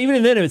 But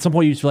even then, at some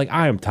point, you just feel like,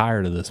 I am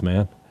tired of this,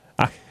 man.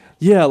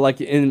 Yeah,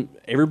 and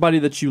everybody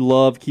that you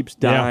love keeps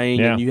dying,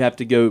 yeah. and you have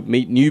to go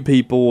meet new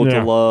people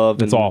to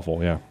love. It's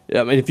awful, yeah.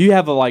 I mean, if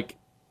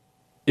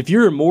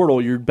you're immortal,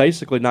 you're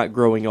basically not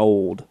growing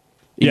old.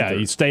 Yeah,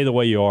 you stay the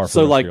way you are.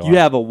 So, you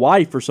have a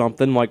wife or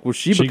something,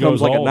 she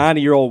becomes like old. A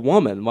 90-year-old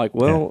woman.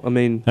 I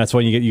mean, that's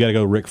when you got to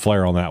go Ric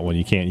Flair on that one.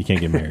 You can't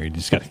get married.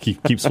 You just got to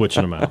keep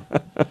switching them out.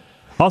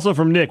 Also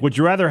from Nick, would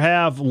you rather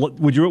have?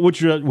 Would you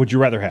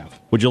rather have?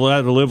 Would you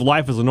rather live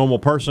life as a normal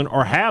person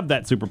or have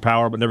that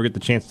superpower but never get the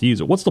chance to use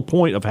it? What's the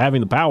point of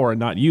having the power and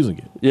not using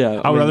it? Yeah,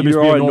 I would rather just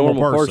be a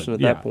normal person at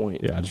that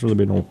point. Yeah, I'd just rather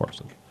be a normal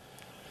person.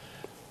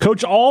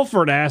 Coach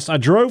Alford asked, I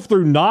drove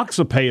through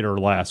Noxapater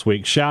last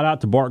week. Shout out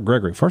to Bart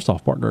Gregory. First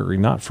off, Bart Gregory,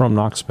 not from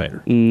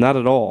Noxapater. Not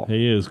at all.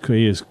 He is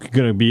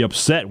going to be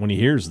upset when he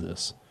hears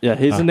this. Yeah,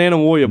 he's a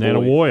Nanawoya boy.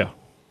 Nanawoya.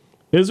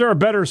 Is there a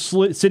better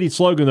city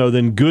slogan, though,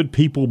 than good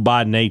people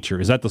by nature?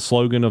 Is that the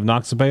slogan of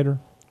Noxapater?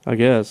 I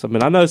guess. I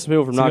mean, I know some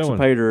people from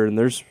Noxapater, and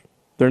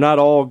they're not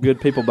all good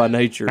people by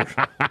nature.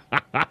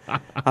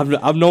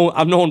 I've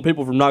known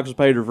people from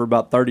Noxapater for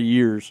about 30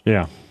 years.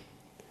 Yeah.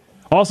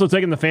 Also,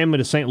 taking the family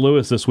to St.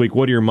 Louis this week,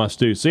 what are your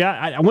must-dos? See,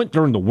 I went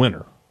during the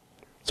winter,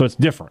 so it's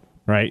different,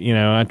 right?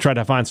 I tried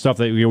to find stuff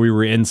that we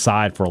were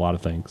inside for a lot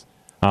of things.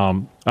 I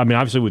mean,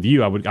 obviously with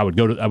you, I would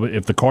go to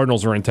if the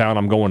Cardinals are in town,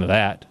 I'm going to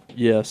that.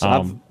 Yes,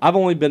 I've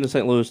only been to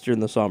St. Louis during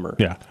the summer.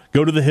 Yeah,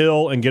 go to the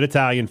Hill and get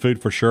Italian food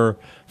for sure.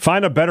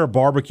 Find a better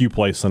barbecue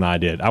place than I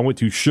did. I went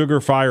to Sugar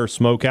Fire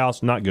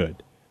Smokehouse. Not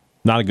good.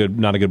 Not a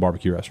good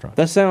barbecue restaurant.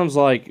 That sounds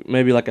like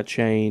maybe like a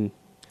chain.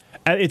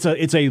 It's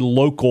a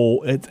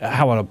local.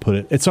 How would I put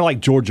it? It's sort of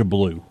like Georgia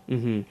Blue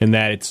in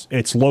that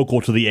it's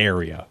local to the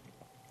area.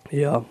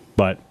 Yeah,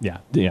 but yeah.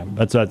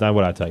 That's what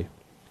I tell you.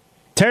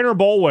 Tanner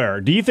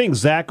Bolware, do you think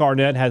Zach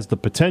Arnett has the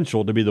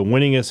potential to be the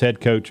winningest head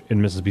coach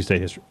in Mississippi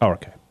State history? Oh,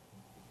 okay.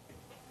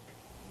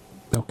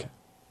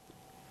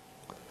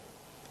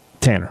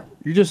 Tanner,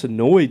 you're just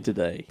annoyed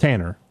today.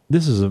 Tanner,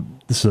 this is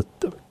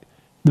the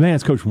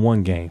man's coached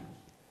one game.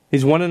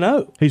 He's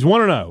 1-0. He's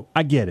 1-0.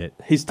 I get it.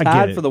 He's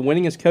tied for the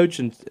winningest coach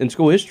in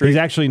school history. He's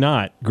actually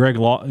not. Greg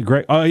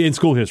in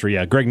school history,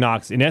 yeah. Greg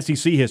Knox in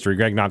SEC history.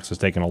 Greg Knox has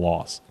taken a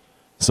loss.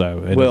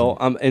 So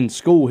in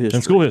school history.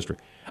 In school history,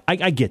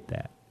 I get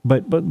that,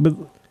 but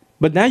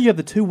now you have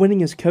the two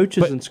winningest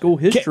coaches in school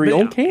history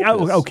on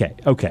campus.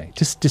 Okay,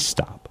 just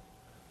stop.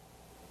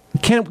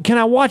 Can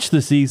I watch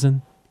the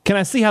season? Can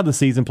I see how the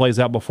season plays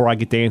out before I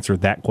get to answer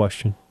that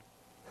question?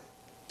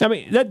 I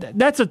mean,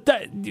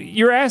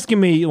 you're asking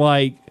me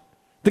like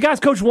the guy's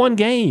coached one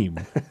game,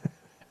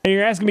 and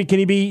you're asking me can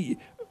he be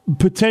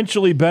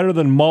potentially better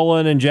than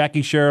Mullen and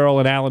Jackie Sherrill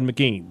and Alan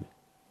McKean?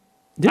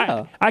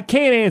 Yeah, I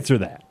can't answer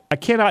that. I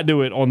cannot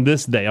do it on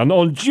this day.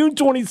 On June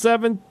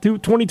 27th,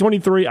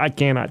 2023, I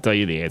cannot tell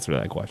you the answer to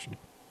that question.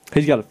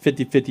 He's got a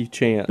 50-50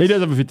 chance. He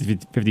does have a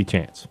 50-50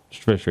 chance. It's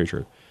very, very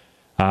true.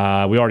 We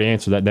already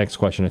answered that next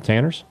question at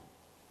Tanner's.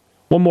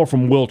 One more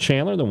from Will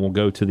Chandler, then we'll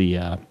go to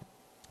the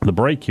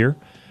break here.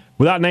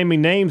 Without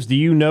naming names, do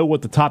you know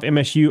what the top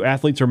MSU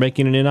athletes are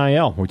making in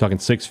NIL? We're talking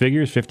six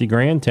figures, 50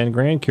 grand, 10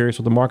 grand. Curious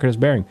what the market is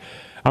bearing.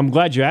 I'm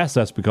glad you asked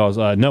us because,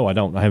 no, I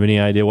don't have any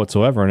idea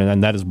whatsoever,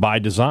 and that is by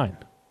design.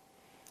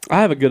 I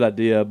have a good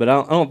idea, but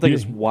I don't think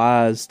it's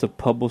wise to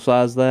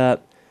publicize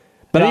that.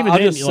 But I'll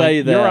just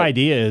say that your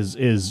idea is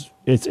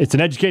it's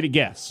an educated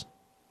guess.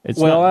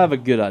 I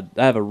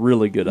have a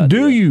really good idea.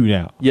 Do you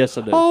now? Yes,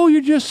 I do. Oh,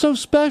 you're just so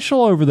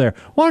special over there.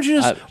 Why don't you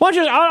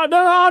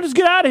I'll just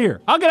get out of here.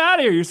 I'll get out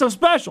of here. You're so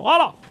special.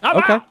 Hold on. I'm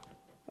out.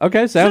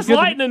 Okay, sounds good. It's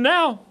lightning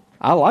now.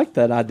 I like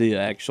that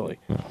idea, actually.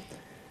 Yeah.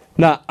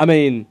 Now, I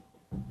mean,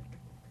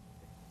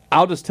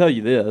 I'll just tell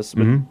you this,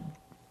 but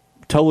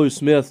Tolu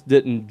Smith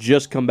didn't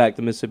just come back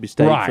to Mississippi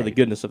State for the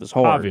goodness of his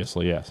heart.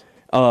 Obviously, yes.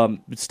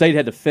 State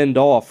had to fend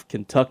off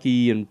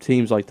Kentucky and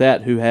teams like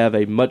that who have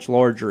a much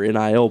larger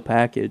NIL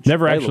package.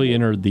 Never actually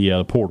entered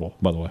the portal,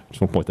 by the way.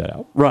 Just want to point that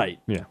out. Right.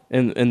 Yeah.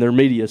 And their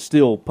media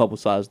still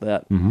publicized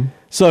that. Mm-hmm.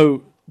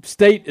 So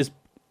State is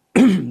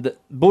the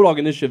Bulldog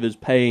Initiative is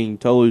paying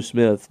Tolu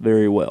Smith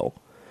very well,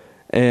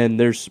 and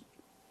there's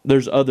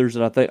others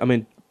that I think. I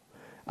mean,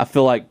 I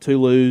feel like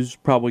Tulu's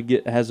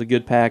probably has a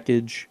good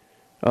package.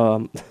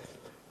 Do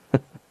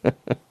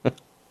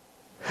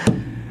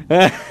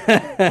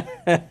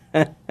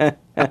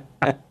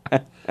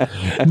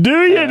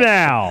you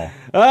now?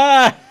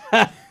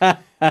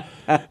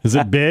 Is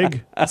it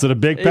big? Is it a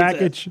big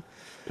package?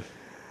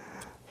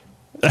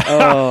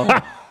 All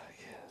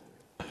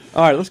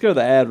right, let's go to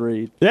the ad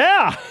read.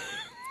 Yeah.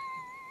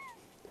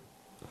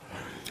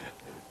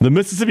 The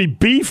Mississippi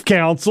Beef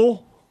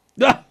Council.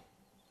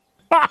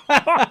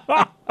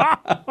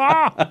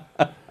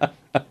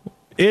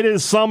 It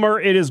is summer.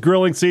 It is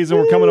grilling season.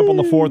 We're coming up on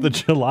the 4th of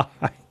July.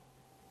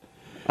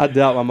 I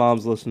doubt my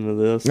mom's listening to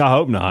this. I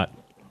hope not.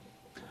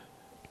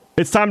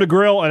 It's time to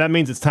grill, and that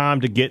means it's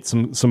time to get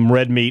some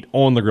red meat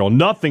on the grill.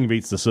 Nothing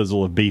beats the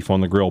sizzle of beef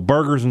on the grill.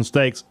 Burgers and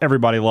steaks,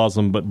 everybody loves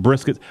them, but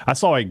briskets. I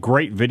saw a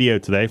great video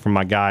today from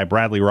my guy,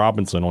 Bradley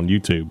Robinson, on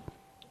YouTube.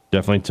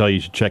 Definitely tell you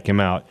should check him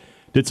out.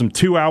 Did some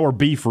 2-hour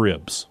beef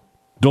ribs.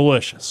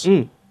 Delicious.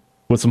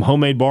 With some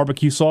homemade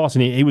barbecue sauce,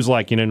 and he was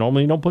like,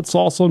 normally you don't put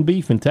sauce on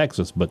beef in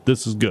Texas, but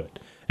this is good.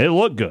 It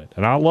looked good,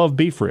 and I love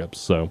beef ribs,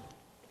 so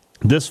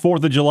this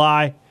 4th of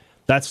July,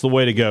 that's the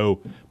way to go.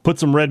 Put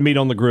some red meat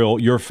on the grill.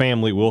 Your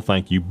family will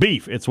thank you.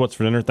 Beef, it's what's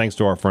for dinner, thanks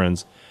to our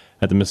friends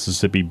at the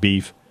Mississippi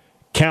Beef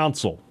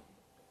Council.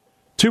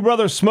 Two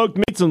Brothers Smoked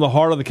Meats in the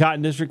heart of the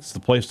Cotton District. It's the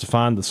place to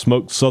find the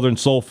smoked Southern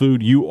soul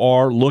food you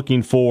are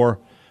looking for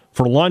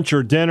lunch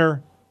or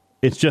dinner.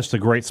 It's just a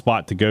great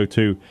spot to go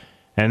to.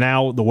 And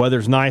now the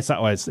weather's nice.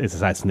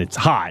 It's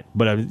hot,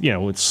 but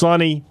it's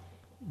sunny.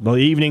 The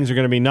evenings are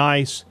going to be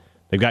nice.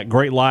 They've got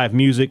great live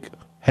music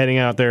heading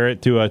out there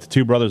to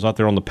Two Brothers out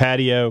there on the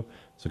patio.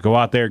 So go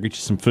out there, get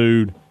you some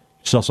food,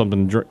 yourself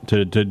something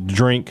to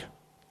drink,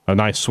 a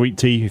nice sweet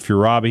tea if you're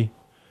Robbie,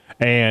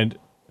 and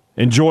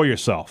enjoy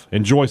yourself.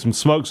 Enjoy some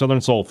smoked Southern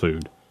soul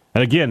food.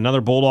 And again,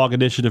 another Bulldog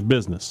Initiative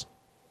business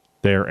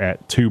there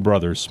at Two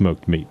Brothers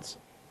Smoked Meats.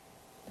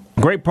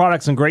 Great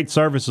products and great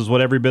service is what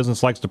every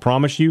business likes to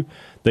promise you.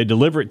 They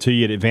deliver it to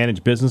you at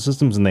Advantage Business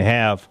Systems, and they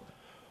have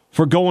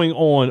for going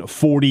on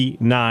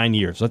 49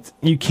 years.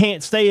 You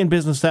can't stay in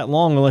business that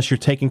long unless you're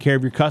taking care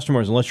of your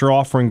customers, unless you're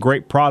offering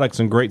great products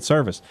and great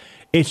service.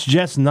 It's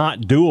just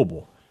not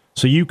doable.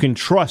 So you can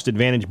trust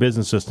Advantage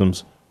Business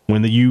Systems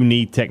when you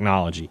need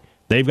technology.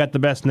 They've got the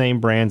best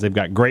name brands. They've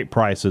got great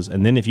prices.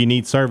 And then if you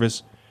need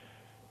service,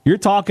 you're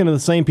talking to the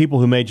same people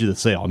who made you the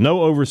sale.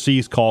 No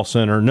overseas call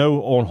center,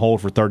 no on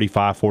hold for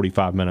 35,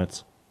 45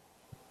 minutes.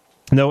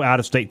 No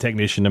out-of-state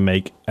technician to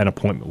make an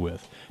appointment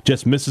with.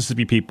 Just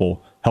Mississippi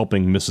people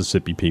helping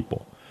Mississippi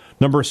people.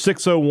 Number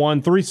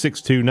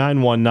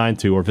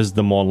 601-362-9192 or visit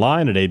them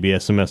online at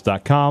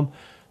absms.com.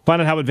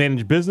 Find out how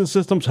Advantage Business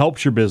Systems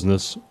helps your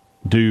business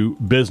do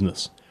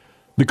business.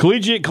 The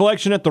Collegiate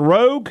Collection at the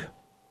Rogue,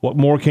 what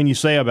more can you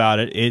say about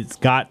it? It's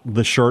got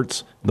the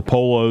shirts, the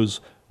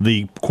polos,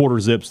 the quarter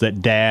zips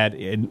that Dad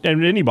and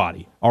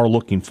anybody are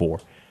looking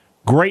for.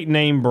 Great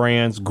name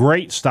brands,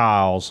 great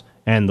styles,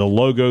 and the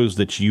logos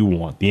that you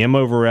want. The M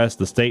over S,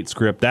 the state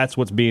script, that's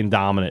what's being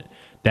dominant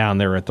down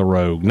there at the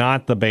Rogue,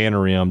 not the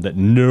banner M that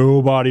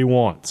nobody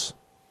wants.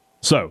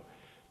 So,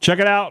 check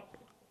it out.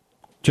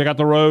 Check out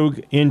the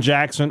Rogue in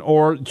Jackson,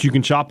 or you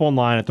can shop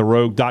online at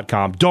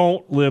therogue.com.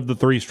 Don't live the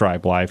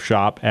three-stripe life.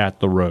 Shop at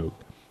the Rogue.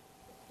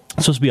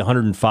 It's supposed to be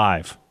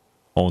 105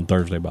 on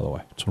Thursday, by the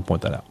way. Just want to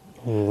point that out.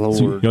 Lord.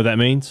 So, you know what that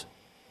means?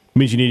 It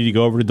means you need to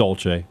go over to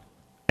Dolce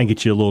and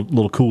get you a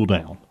little cool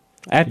down.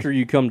 After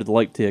you come to the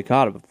Lake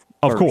Teocata,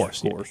 Of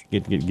course.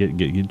 Get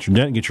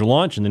your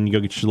lunch, and then you go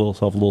get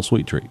yourself a little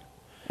sweet treat.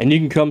 And you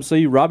can come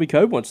see Robbie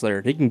Coe once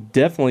there. He can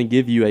definitely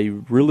give you a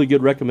really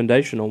good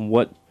recommendation on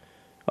what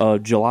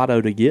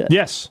gelato to get.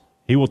 Yes,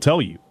 he will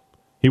tell you.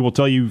 He will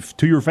tell you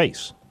to your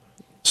face.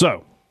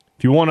 So,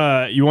 if you want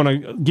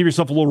to give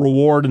yourself a little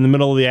reward in the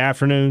middle of the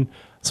afternoon,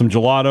 some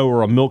gelato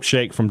or a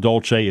milkshake from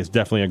Dolce is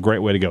definitely a great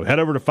way to go. Head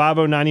over to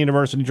 509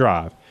 University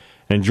Drive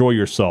and enjoy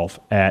yourself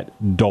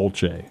at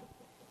Dolce.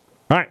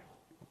 All right,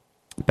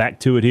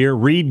 back to it here.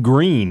 Reed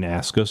Green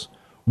asks us,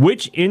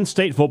 which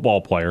in-state football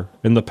player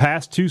in the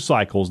past 2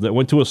 cycles that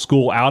went to a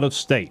school out of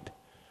state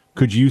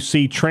could you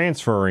see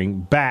transferring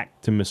back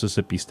to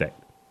Mississippi State?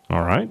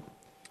 All right.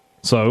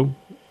 So,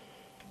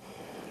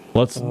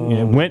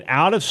 went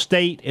out of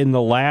state in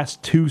the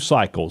last 2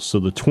 cycles. So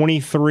the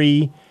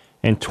 23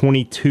 and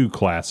 22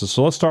 classes.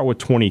 So let's start with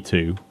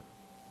 22.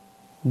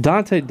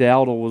 Dante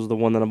Dowdle was the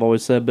one that I've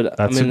always said, but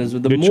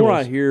the more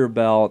choice. I hear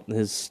about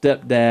his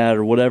stepdad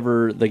or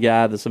whatever, the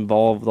guy that's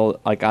involved,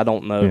 I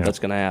don't know if that's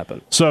going to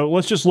happen. So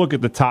let's just look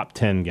at the top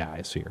 10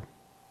 guys here.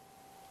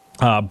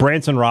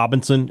 Branson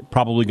Robinson,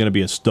 probably going to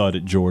be a stud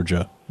at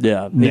Georgia.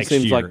 Yeah, he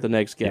seems like the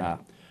next guy. Yeah.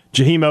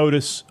 Jaheim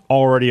Otis,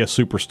 already a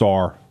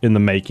superstar in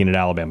the making at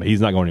Alabama. He's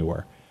not going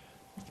anywhere.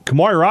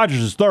 Kamari Rogers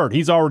is third.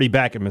 He's already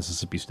back at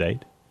Mississippi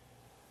State.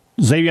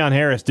 Xavion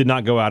Harris did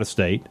not go out of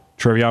state.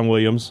 Trevion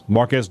Williams,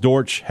 Marquez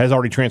Dortch has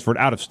already transferred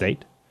out of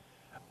state.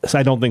 So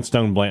I don't think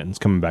Stone Blanton's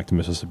coming back to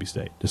Mississippi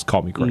State. Just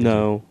call me crazy.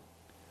 No.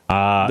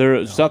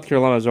 South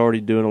Carolina's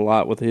already doing a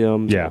lot with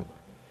him. So. Yeah.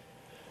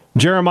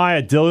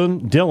 Jeremiah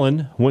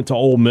Dillon went to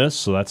Ole Miss,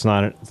 so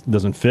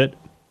doesn't fit.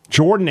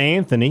 Jordan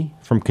Anthony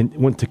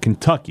went to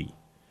Kentucky.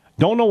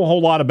 Don't know a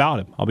whole lot about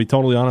him. I'll be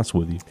totally honest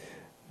with you.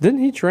 Didn't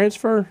he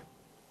transfer?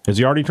 Has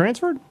he already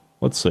transferred?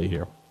 Let's see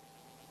here.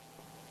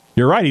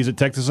 You're right. He's at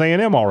Texas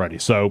A&M already,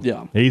 so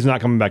he's not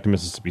coming back to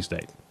Mississippi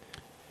State.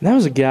 And that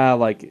was a guy,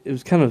 like, it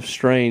was kind of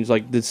strange.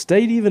 Like, did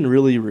State even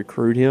really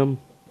recruit him?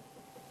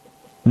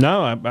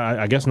 No,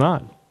 I guess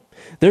not.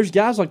 There's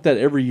guys like that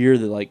every year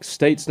that, like,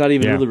 State's not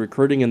even really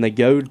recruiting, and they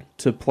go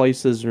to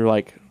places and you're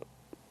like,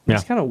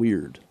 it's kind of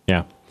weird.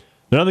 Yeah.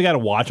 Another guy to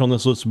watch on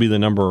this list would be the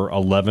number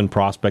 11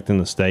 prospect in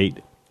the state,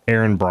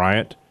 Aaron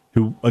Bryant,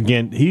 who,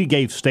 again, he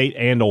gave State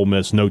and Ole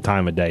Miss no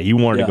time of day. He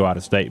wanted to go out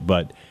of state,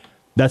 but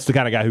that's the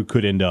kind of guy who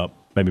could end up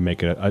maybe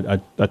making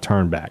a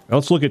turn back.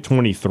 Let's look at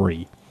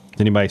 23. Does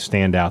anybody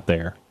stand out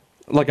there?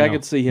 Like, I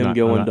could see him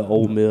going to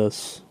Ole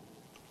Miss,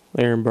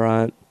 Aaron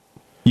Bryant.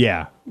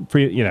 Yeah.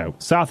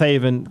 South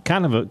Haven,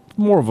 kind of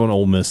more of an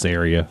Ole Miss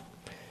area.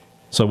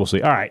 So we'll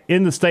see. All right.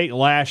 In the state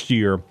last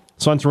year,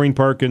 Suntarine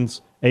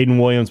Perkins, Aiden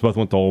Williams both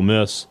went to Ole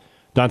Miss.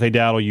 Dante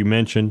Dowdle, you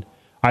mentioned.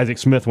 Isaac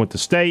Smith went to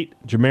State.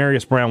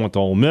 Jamarius Brown went to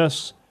Ole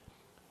Miss.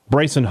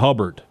 Brayson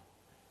Hubbard.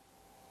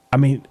 I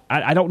mean,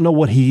 I don't know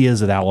what he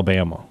is at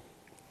Alabama.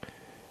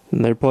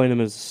 And they're playing him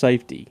as a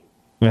safety.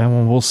 Yeah,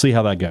 well, we'll see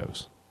how that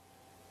goes.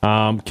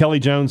 Kelly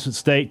Jones at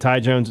State,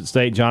 Ty Jones at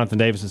State, Jonathan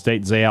Davis at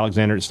State, Zay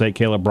Alexander at State,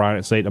 Caleb Bryant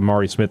at State,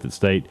 Amari Smith at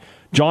State.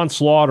 John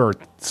Slaughter,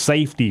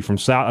 safety from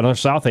another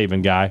South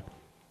Haven guy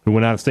who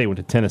went out of state, went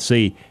to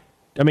Tennessee.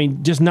 I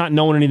mean, just not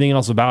knowing anything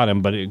else about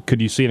him, but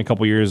could you see in a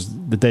couple of years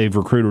that they've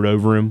recruited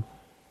over him?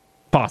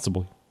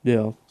 Possibly.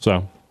 Yeah.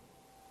 So,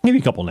 give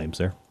you a couple names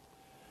there.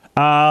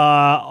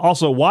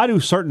 Also, why do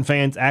certain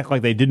fans act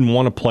like they didn't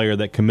want a player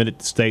that committed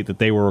to State that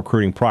they were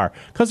recruiting prior?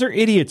 Because they're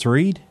idiots,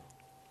 Reed.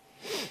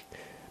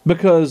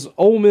 Because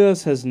Ole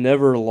Miss has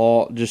never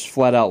just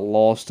flat out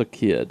lost a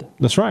kid.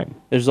 That's right.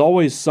 There's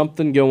always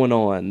something going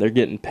on. They're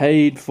getting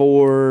paid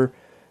for.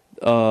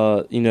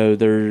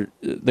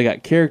 They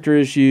got character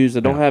issues.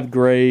 They don't have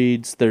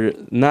grades. They're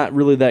not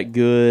really that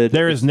good.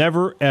 There has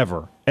never,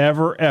 ever,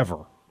 ever,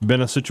 ever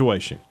been a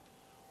situation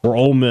where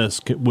Ole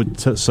Miss would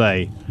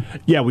say,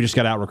 "Yeah, we just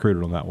got out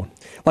recruited on that one."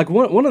 Like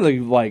one of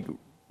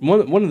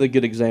the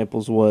good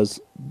examples was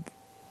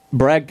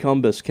Brad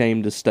Cumbus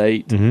came to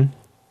State,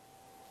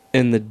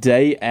 and the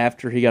day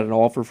after he got an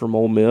offer from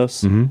Ole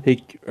Miss,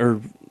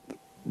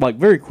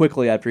 very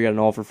quickly after he got an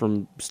offer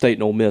from State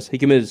and Ole Miss, he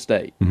committed to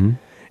State.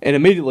 And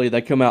immediately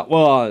they come out,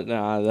 well,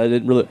 nah, that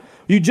didn't really.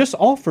 You just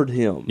offered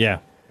him. Yeah.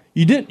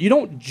 You didn't. You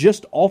don't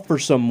just offer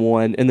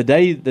someone, and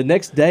the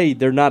next day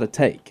they're not a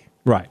take.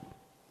 Right.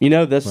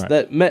 But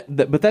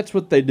that's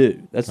what they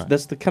do.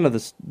 That's the kind of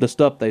the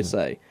stuff they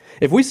say.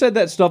 If we said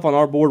that stuff on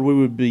our board, we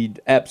would be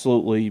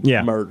absolutely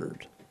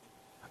murdered.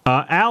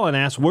 Alan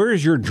asks, "Where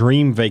is your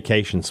dream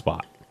vacation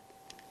spot?"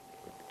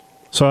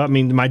 So, I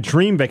mean, my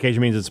dream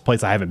vacation means it's a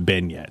place I haven't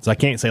been yet. So I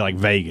can't say like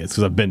Vegas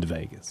because I've been to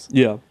Vegas.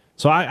 Yeah.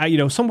 So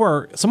I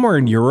somewhere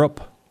in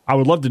Europe, I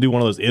would love to do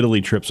one of those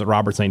Italy trips that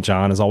Robert St.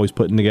 John is always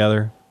putting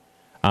together.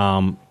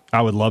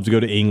 I would love to go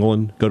to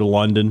England, go to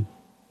London.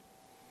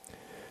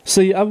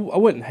 See, I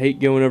wouldn't hate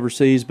going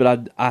overseas,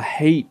 but I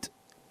hate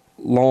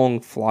long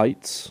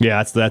flights.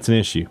 Yeah, that's an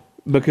issue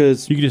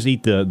because you can just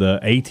eat the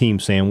A-team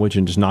sandwich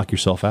and just knock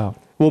yourself out.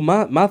 Well,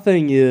 my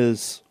thing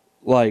is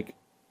like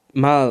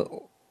I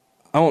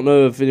don't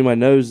know if anybody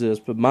knows this,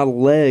 but my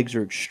legs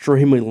are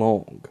extremely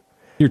long.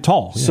 You're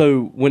tall. Yeah.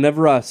 So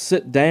whenever I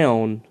sit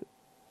down,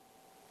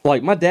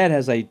 like my dad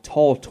has a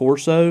tall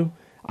torso,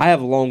 I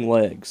have long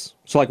legs.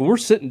 So like when we're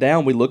sitting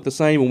down, we look the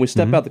same. When we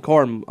step out the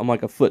car, I'm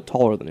like a foot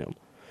taller than him.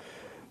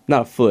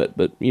 Not a foot,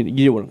 but you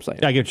know what I'm saying.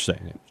 I get what you're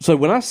saying. Yeah. So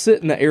when I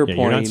sit in the airplane,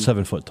 you're not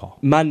 7 foot tall.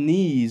 My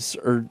knees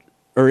are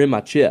in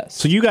my chest.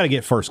 So you got to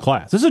get first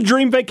class. This is a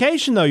dream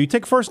vacation, though. You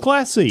take first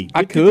class seat.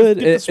 I could.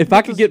 If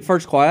I could get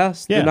first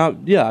class, then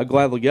I'd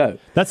gladly go.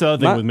 That's the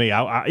other thing with me.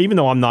 Even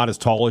though I'm not as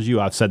tall as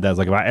you, I've said that. It's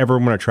like if I ever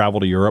want to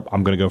travel to Europe,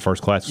 I'm going to go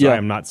first class. So I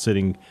am not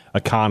sitting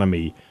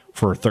economy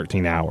for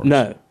 13 hours.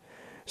 No.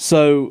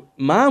 So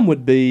mine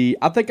would be,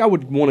 I think I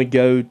would want to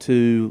go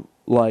to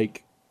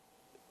like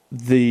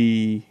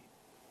the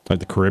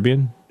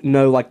Caribbean?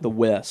 No, like the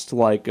West.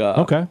 Like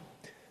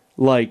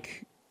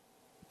like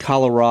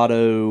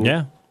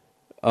Colorado,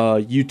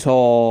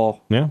 Utah,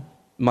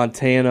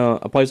 Montana,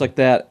 a place like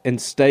that,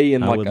 and stay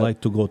in. I would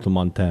like to go to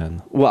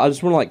Montana. Well, I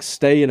just want to like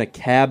stay in a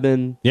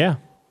cabin, in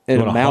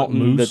a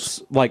mountain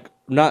that's like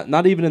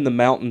not even in the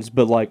mountains,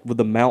 but like with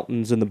the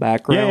mountains in the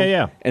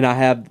background. And I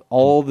have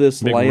all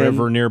this big land,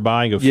 river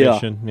nearby, and go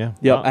fishing.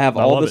 I have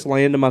all this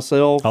land to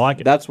myself. I like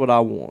it. That's what I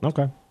want.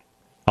 Okay,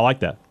 I like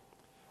that.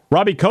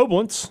 Robbie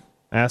Koblentz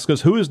asks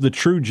us, "Who is the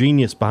true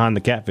genius behind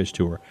the Catfish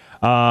Tour?"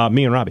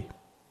 Me and Robbie.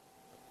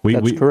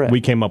 That's correct. We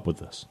came up with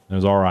this. It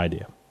was our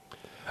idea.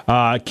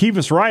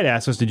 Kivas Wright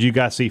asks us, "Did you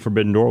guys see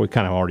Forbidden Door?" We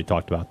kind of already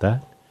talked about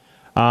that.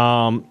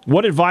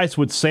 What advice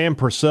would Sam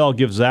Purcell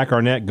give Zach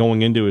Arnett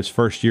going into his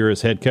first year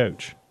as head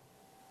coach?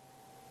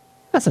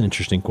 That's an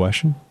interesting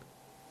question.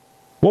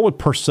 What would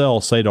Purcell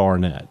say to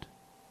Arnett?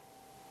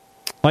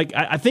 Like,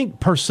 I think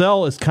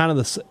Purcell is kind of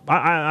the.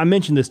 I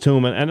mentioned this to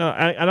him, and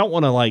I don't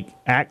want to like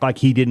act like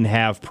he didn't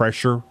have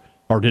pressure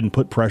or didn't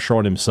put pressure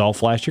on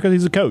himself last year because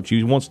he's a coach.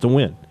 He wants to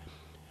win.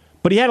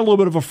 But he had a little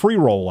bit of a free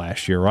roll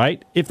last year,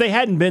 right? If they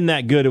hadn't been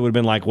that good, it would have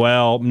been like,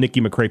 well, Nicky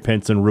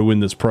McCray-Penson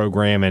ruined this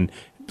program, and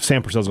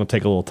Sam Purcell's going to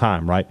take a little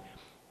time, right?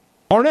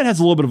 Arnett has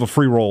a little bit of a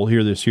free roll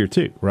here this year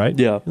too, right?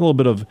 Yeah. A little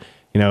bit of,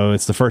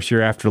 it's the first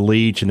year after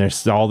Leach, and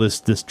there's all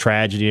this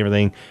tragedy and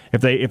everything.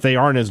 If they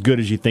aren't as good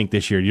as you think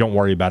this year, you don't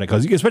worry about it,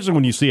 because especially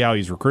when you see how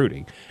he's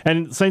recruiting.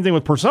 And same thing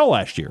with Purcell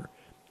last year.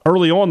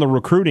 Early on, the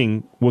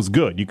recruiting was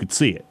good. You could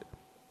see it.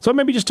 So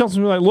maybe just tell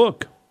somebody like,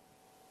 look,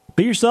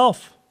 be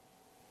yourself.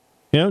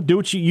 Do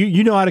what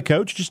you know how to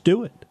coach. Just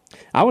do it.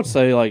 I would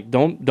say, like,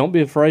 don't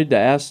be afraid to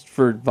ask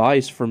for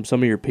advice from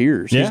some of your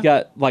peers. Yeah. He's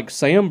got, like,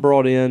 Sam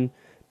brought in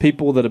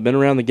people that have been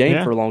around the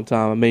game for a long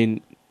time. I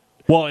mean,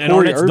 well, and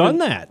Arnett's done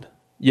that.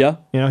 Yeah,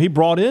 he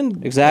brought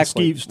in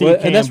exactly. Steve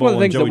Campbell, and that's one of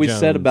the things Joey that we Jones.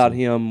 said about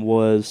him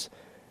was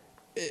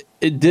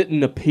it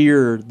didn't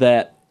appear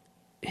that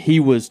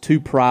he was too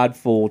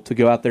prideful to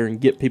go out there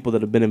and get people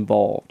that have been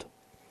involved.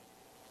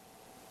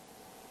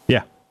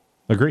 Yeah,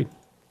 agreed.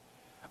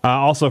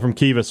 Also from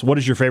Kivas, what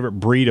is your favorite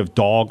breed of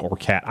dog or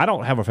cat? I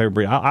don't have a favorite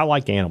breed. I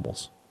like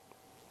animals.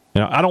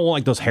 I don't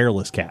like those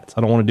hairless cats.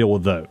 I don't want to deal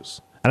with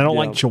those. And I don't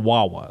like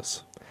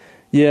Chihuahuas.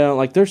 Yeah,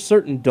 like there's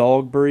certain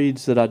dog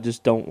breeds that I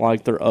just don't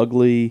like. They're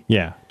ugly.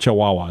 Yeah,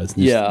 Chihuahuas.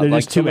 They're just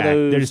like too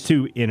those, they're just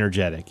too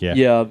energetic.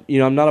 Yeah.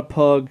 Yeah, I'm not a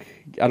pug.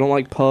 I don't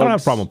like pugs. I don't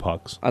have a problem with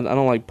pugs. I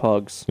don't like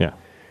pugs. Yeah.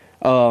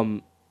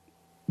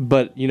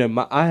 But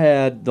I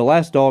had the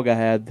last dog I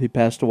had. He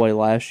passed away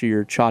last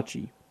year.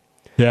 Chachi.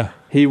 Yeah.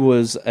 He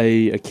was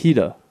a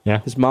Akita. Yeah.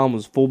 His mom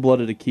was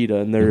full-blooded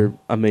Akita, and they're,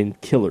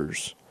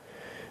 killers.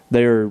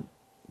 They're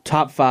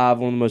top 5,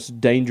 one of the most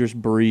dangerous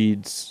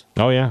breeds.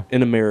 Oh yeah.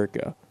 In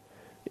America,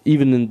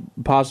 even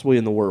possibly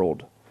in the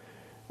world.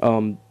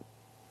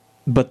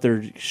 But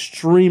they're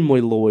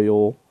extremely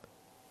loyal.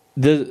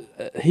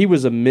 He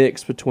was a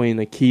mix between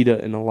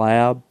Akita and a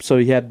lab, so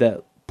he had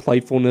that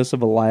playfulness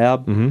of a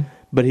lab,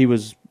 but he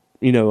was,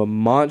 a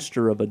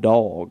monster of a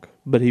dog.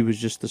 But he was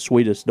just the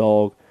sweetest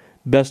dog,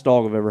 best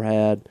dog I've ever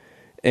had,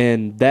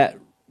 and that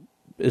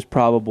is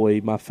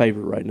probably my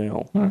favorite right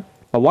now. Right.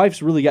 My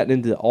wife's really gotten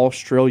into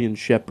Australian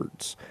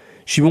Shepherds.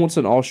 She wants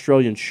an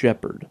Australian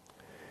Shepherd.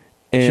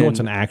 And she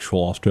wants an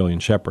actual Australian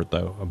Shepherd,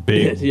 though. A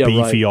big,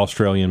 beefy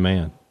Australian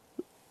man.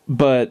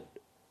 But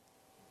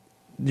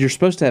you're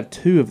supposed to have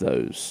 2 of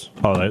those.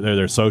 Oh,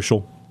 they're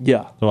social?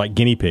 Yeah. They're like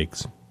guinea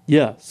pigs.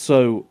 Yeah,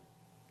 so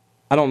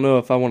I don't know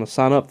if I want to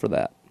sign up for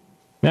that.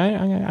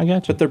 Yeah, I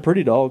got you. But they're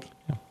pretty dogs.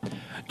 Yeah.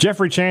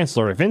 Jeffrey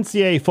Chancellor, if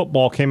NCAA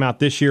football came out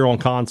this year on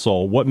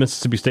console, what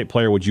Mississippi State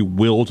player would you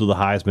will to the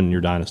Heisman in your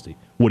dynasty?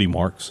 Woody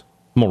Marks.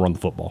 I'm going to run the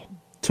football.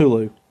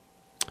 Tulu.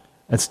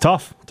 It's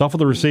tough. Tough with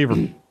the receiver.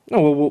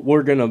 No,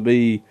 we're going to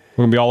be...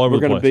 We're going to be all over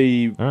the place.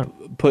 We're going to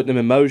be putting him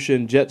in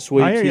motion, jet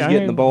sweeps. He's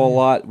getting the ball a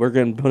lot. We're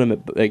going to put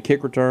him at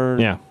kick return.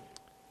 Yeah.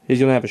 He's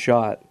going to have a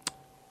shot.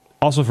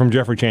 Also from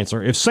Jeffrey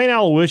Chancellor, if St.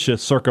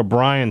 Aloysius circa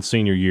Brian's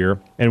senior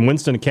year and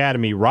Winston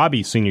Academy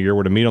Robbie's senior year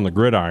were to meet on the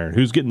gridiron,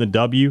 who's getting the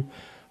W?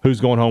 Who's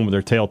going home with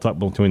their tail tucked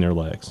between their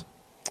legs?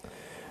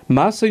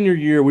 My senior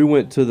year, we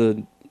went to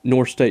the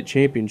North State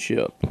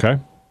Championship. Okay.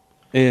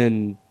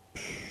 In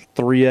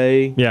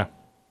 3A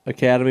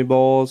Academy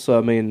ball. So,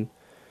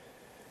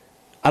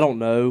 I don't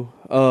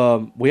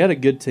know. We had a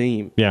good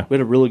team. Yeah. We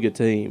had a really good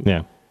team.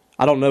 Yeah.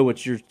 I don't know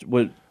what y'all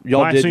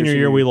My did. senior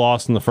year, we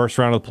lost in the first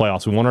round of the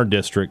playoffs. We won our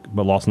district,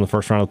 but lost in the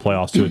first round of the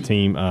playoffs to a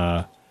team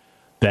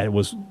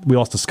we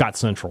lost to Scott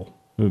Central.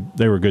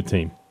 They were a good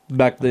team.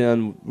 Back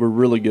then, we're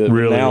really good.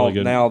 Really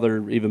good. Now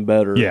they're even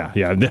better.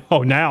 Yeah.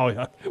 Oh, now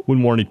I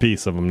wouldn't want any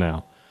piece of them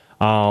now.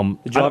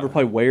 Did y'all ever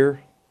play Ware?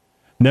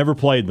 Never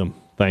played them,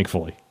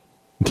 thankfully.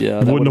 Yeah,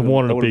 wouldn't have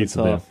wanted a piece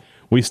of them.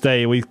 We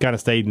kind of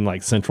stayed in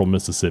like central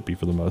Mississippi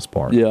for the most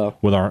part. Yeah.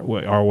 With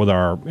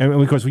our and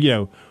because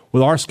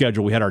with our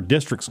schedule, we had our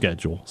district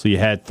schedule. So you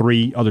had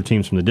 3 other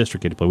teams from the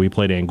district to play. We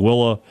played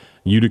Anguilla,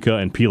 Utica,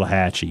 and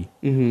Pelahatchie.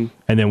 Mm-hmm.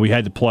 And then we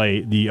had to play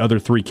the other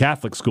 3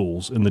 Catholic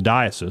schools in the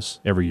diocese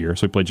every year.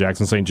 So we played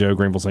Jackson St. Joe,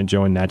 Greenville St.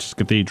 Joe, and Natchez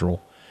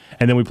Cathedral.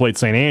 And then we played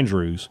St.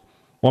 Andrews.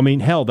 Well,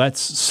 hell, that's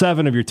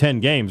 7 of your 10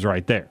 games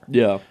right there.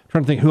 Yeah. I'm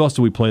trying to think, who else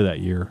did we play that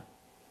year?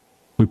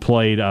 We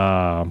played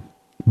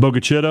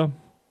Bogachita.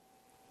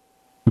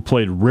 We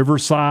played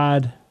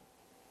Riverside.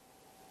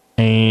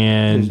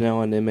 And he's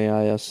now in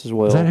MAIS as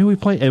well. Is that who we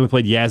played? And we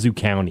played Yazoo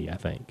County, I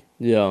think.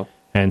 Yeah.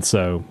 And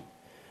so,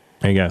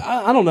 there you go.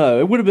 I don't know.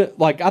 It would have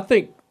been I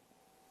think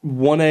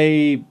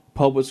 1A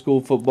public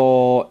school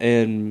football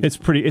and it's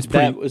pretty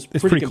comparable. Close.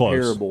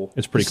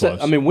 It's pretty close.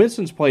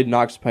 Winston's played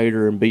Knox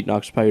Pater and beat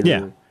Knox Pater.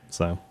 Yeah.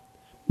 So,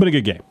 but a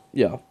good game.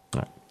 Yeah. All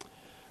right.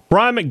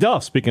 Brian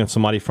McDuff, speaking of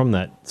somebody from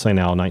that St.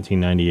 Al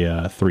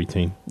 1993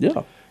 team.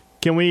 Yeah.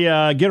 Can we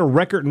get a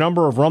record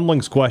number of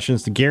Rumblings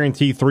questions to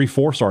guarantee 3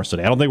 4-stars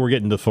today? I don't think we're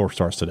getting to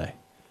 4-stars today.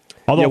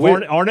 Although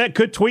Arnett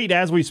could tweet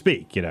as we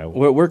speak,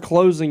 We're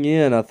closing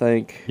in, I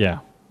think. Yeah.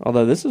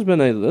 Although this has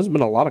been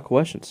a lot of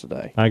questions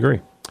today. I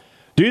agree.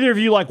 Do either of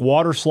you like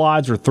water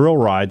slides or thrill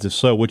rides? If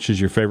so, which is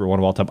your favorite one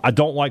of all time? I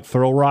don't like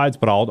thrill rides,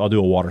 but I'll do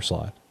a water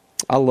slide.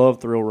 I love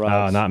thrill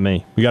rides. Not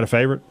me. You got a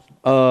favorite?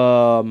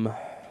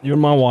 You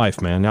and my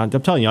wife, man. I'm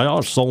telling you, y'all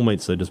are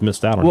soulmates that just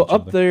missed out on each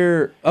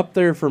other. Up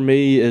there for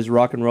me is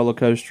Rock and Roller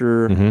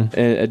Coaster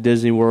at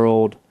Disney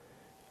World.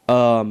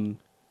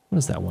 What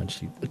is that one?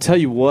 I'll tell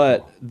you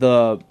what,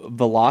 the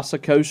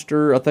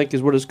Velocicoaster, I think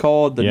is what it's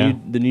called,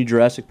 the new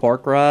Jurassic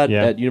Park ride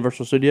at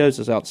Universal Studios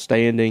is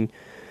outstanding.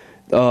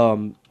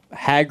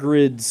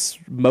 Hagrid's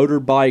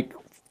motorbike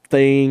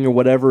thing or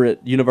whatever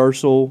at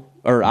Universal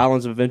or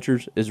Islands of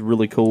Adventures is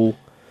really cool.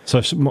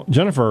 So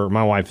Jennifer,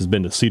 my wife, has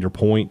been to Cedar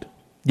Point.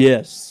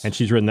 Yes, and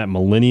she's ridden that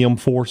Millennium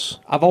Force.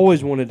 I've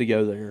always wanted to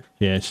go there.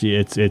 Yeah,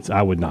 it's.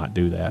 I would not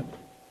do that.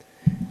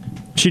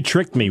 She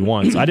tricked me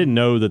once. I didn't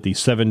know that the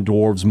Seven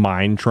Dwarves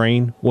Mine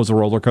Train was a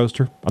roller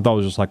coaster. I thought it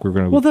was just like we were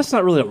going to. Well, that's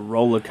not really a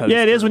roller coaster.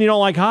 Yeah, it is when you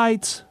don't like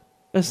heights.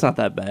 It's not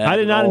that bad. I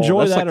did not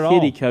enjoy that at all.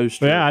 That's a kiddie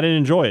coaster. Yeah, I didn't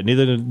enjoy it.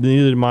 Neither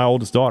did my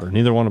oldest daughter.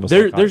 Neither one of us.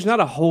 There's not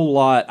a whole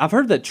lot. I've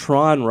heard that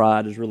Tron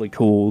ride is really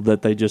cool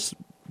that they just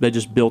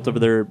built over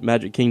there at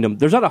Magic Kingdom.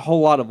 There's not a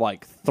whole lot of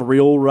like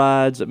thrill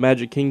rides at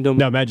Magic Kingdom.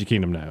 No, Magic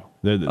Kingdom, no.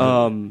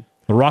 The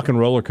Rock and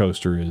Roller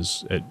Coaster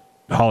is at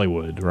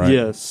Hollywood, right?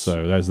 Yes.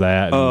 So there's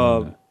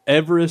that.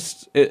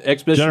 Everest,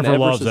 Expedition Jennifer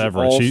Everest loves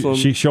Everest.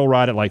 Awesome. She'll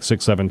ride it like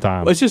 6-7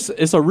 times.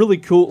 It's a really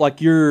cool, like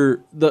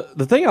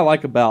the thing I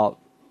like about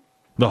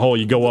the whole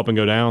you go up and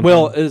go down.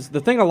 Well, is the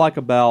thing I like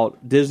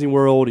about Disney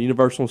World and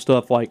Universal and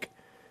stuff, like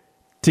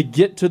to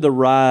get to the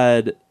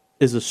ride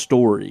is a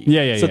story.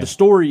 Yeah. So the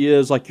story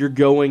is like you're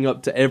going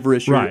up to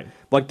Everest, right?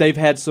 Like they've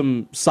had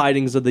some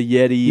sightings of the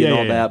Yeti and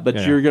all that, but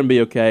you're going to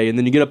be okay. And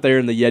then you get up there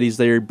and the Yeti's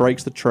there, he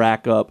breaks the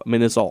track up. I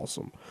mean, it's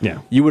awesome. Yeah,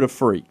 you would have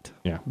freaked.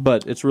 Yeah,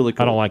 but it's really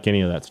cool. I don't like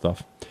any of that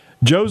stuff.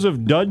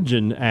 Joseph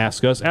Dungeon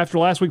asks us, after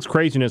last week's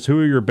craziness, who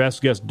are your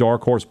best guess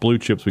dark horse blue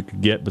chips we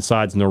could get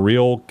besides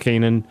Nareel,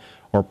 Kanan,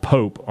 or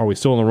Pope? Are we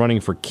still in the running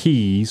for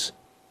Keys?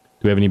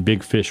 Do we have any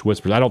big fish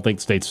whispers? I don't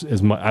think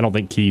I don't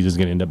think Keys is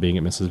going to end up being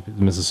at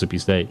Mississippi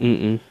State.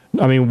 Mm-mm.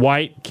 I mean,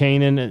 White,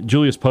 Kanan,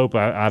 Julius Pope.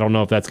 I don't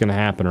know if that's going to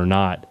happen or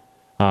not.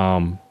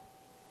 I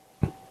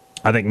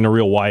think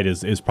Nareel White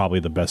is probably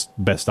the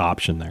best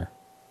option there.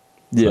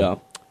 Yeah.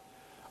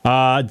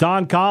 So,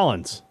 Don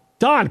Collins.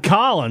 Don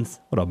Collins.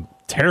 What a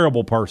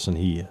terrible person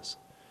he is.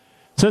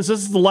 Since this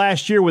is the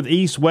last year with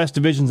East-West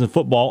divisions in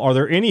football, are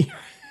there any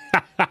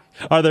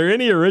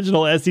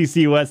original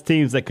SEC West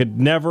teams that could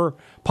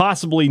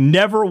possibly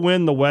never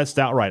win the West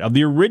outright? Of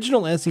the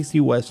original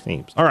SEC West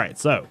teams. All right,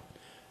 so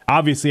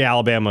obviously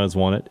Alabama has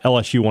won it.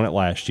 LSU won it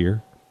last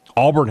year.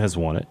 Auburn has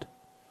won it.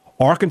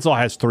 Arkansas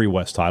has 3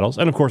 West titles.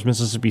 And, of course,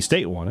 Mississippi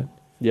State won it.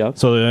 Yeah.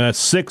 So that's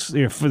 6.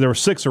 There were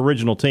 6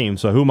 original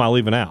teams, so who am I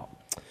leaving out?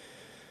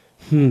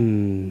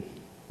 That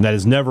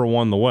has never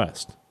won the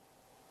West.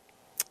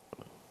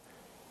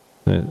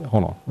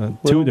 Hold on.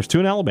 There's 2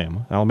 in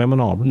Alabama. Alabama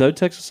and Auburn. No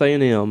Texas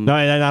A&M. No,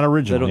 not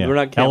original. We're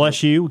not counting.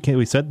 LSU,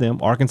 we said them.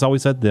 Arkansas, we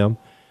said them.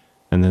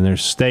 And then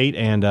there's State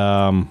and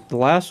the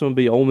last one would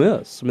be Ole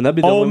Miss. I mean, that'd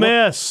be the Ole only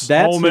Miss. One.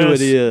 That's Ole who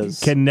Miss it is.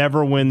 Can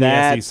never win the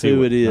That's SEC. That's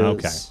who it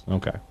is.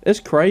 Okay. It's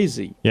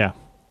crazy. Yeah.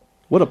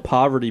 What a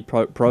poverty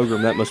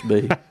program that must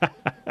be.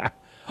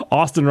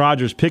 Austin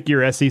Rogers, pick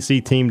your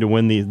SEC team to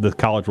win the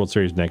College World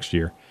Series next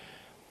year.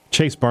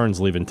 Chase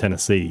Burns leaving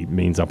Tennessee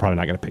means I'm probably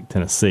not going to pick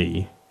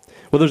Tennessee.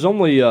 Well, there's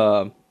only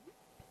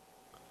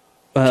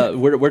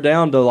we're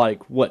down to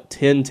like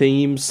 10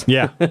 teams.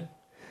 Yeah.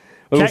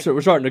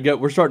 We're starting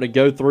to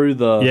go through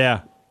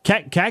the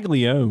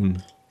Caglione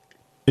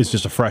is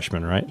just a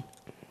freshman, right?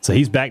 So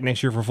he's back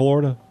next year for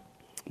Florida.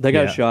 They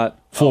got a shot.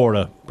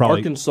 Florida probably.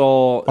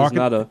 Arkansas is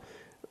not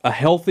a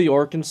healthy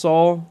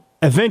Arkansas.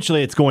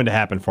 Eventually, it's going to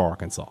happen for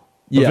Arkansas.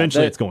 Yeah,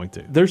 eventually, it's going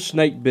to. They're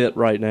snake bit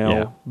right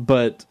now,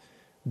 but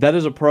that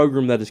is a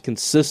program that is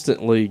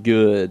consistently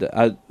good.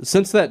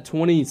 Since that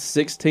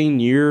 2016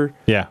 year,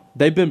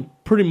 they've been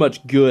pretty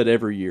much good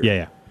every year.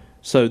 Yeah.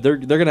 So they're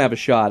going to have a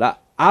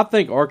shot. I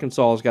think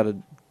Arkansas has got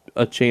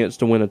a chance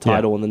to win a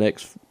title in the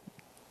next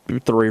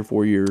 3 or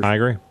 4 years. I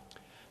agree.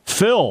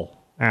 Phil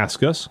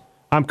asks us,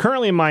 I'm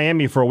currently in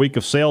Miami for a week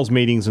of sales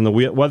meetings and the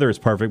weather is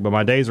perfect, but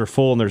my days are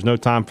full and there's no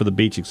time for the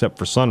beach except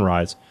for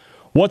sunrise.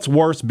 What's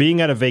worse, being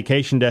at a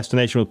vacation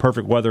destination with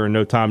perfect weather and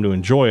no time to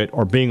enjoy it,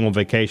 or being on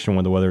vacation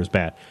when the weather is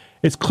bad?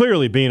 It's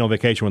clearly being on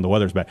vacation when the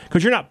weather's bad,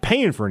 because you're not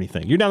paying for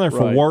anything. You're down there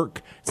for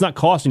work. It's not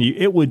costing you.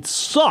 It would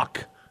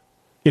suck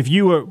if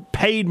you were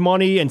paid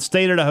money and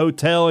stayed at a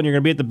hotel and you're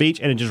going to be at the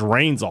beach and it just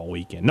rains all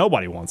weekend.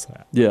 Nobody wants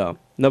that. Yeah,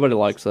 nobody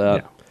likes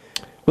that.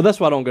 Yeah. Well, that's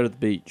why I don't go to the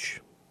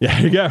beach. Yeah,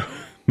 there you go.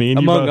 Me and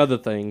you Among both. other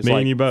things. Me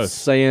like and you both.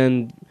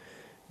 Sand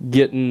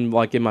getting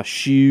like in my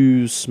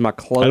shoes, my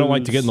clothes. I don't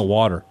like to get in the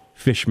water.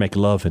 Fish make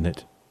love in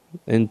it.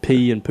 And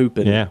pee and poop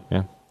in it.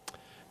 Yeah.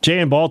 Jay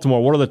in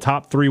Baltimore, what are the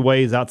top 3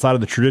 ways outside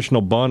of the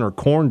traditional bun or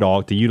corn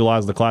dog to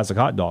utilize the classic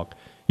hot dog?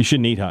 You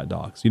shouldn't eat hot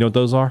dogs. You know what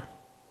those are?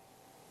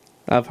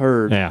 I've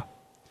heard. Yeah.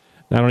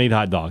 I don't eat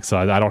hot dogs, so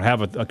I don't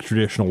have a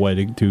traditional way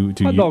to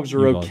hot dogs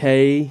are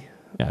okay.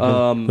 Yeah,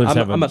 I'm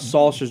a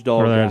sausage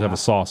dog. Or they have a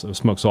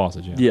smoked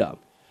sausage. Yeah.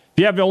 If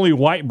you have only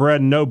white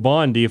bread and no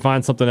bun, do you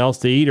find something else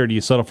to eat, or do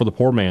you settle for the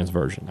poor man's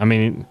version? I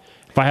mean,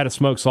 if I had a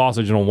smoked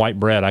sausage and a white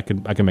bread, I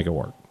could make it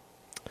work.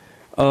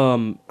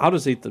 I'll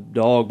just eat the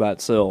dog by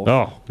itself.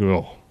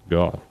 Oh,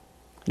 God.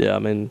 Yeah, I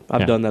mean,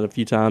 I've done that a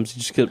few times.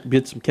 You just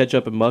get some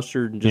ketchup and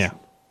mustard and just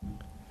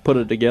put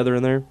it together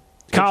in there.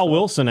 Kyle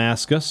Wilson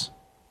asks us,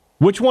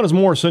 which one is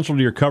more essential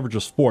to your coverage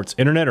of sports,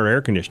 internet or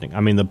air conditioning?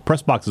 I mean, the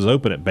press box is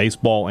open at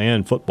baseball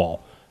and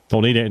football.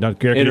 Don't need air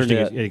conditioning.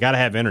 Internet. You got to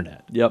have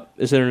internet. Yep,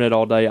 it's internet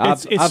all day. I've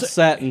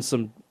sat in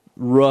some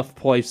rough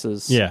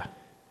places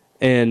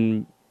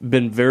and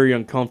been very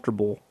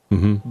uncomfortable.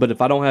 Mm-hmm. But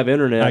if I don't have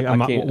internet, I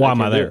can't. Why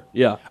am I there?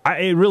 Yeah.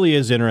 It really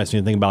is interesting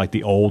to think about, like,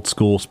 the old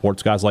school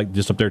sports guys, like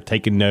just up there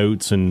taking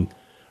notes and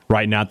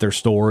writing out their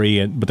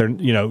story, but they're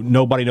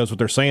nobody knows what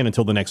they're saying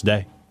until the next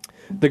day.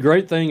 The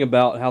great thing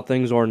about how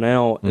things are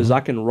now is I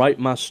can write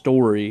my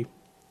story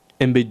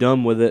and be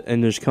done with it,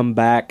 and just come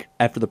back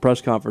after the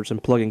press conference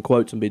and plug in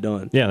quotes and be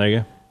done. Yeah, there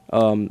you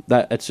go.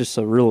 That's just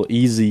a real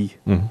easy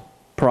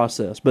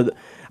process. But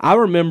I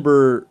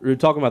remember, we were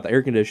talking about the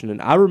air conditioning,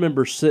 I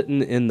remember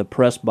sitting in the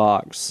press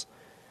box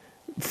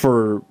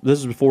this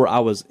is before I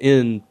was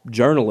in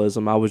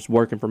journalism. I was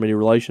working for media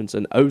relations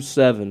in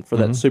 2007 for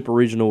that super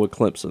regional with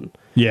Clemson.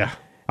 Yeah.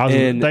 I was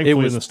thankfully it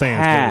was in the stands,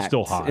 but it was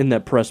still hot. In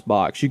that press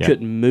box. You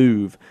couldn't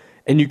move,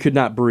 and you could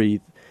not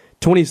breathe.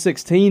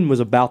 2016 was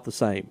about the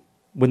same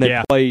when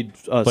they played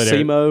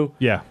SEMO.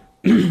 Yeah.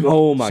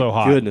 Oh, my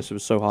goodness. It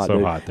was so hot.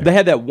 So hot there. They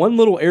had that one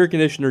little air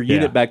conditioner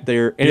unit back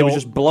there, and it was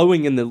just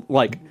blowing in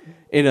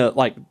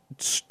a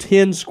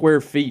 10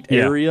 square feet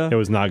area. It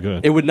was not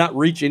good. It would not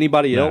reach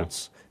anybody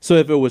else. So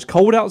if it was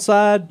cold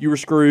outside, you were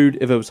screwed.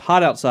 If it was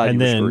hot outside, you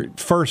were screwed. And then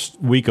first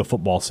week of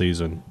football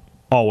season,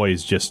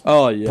 always just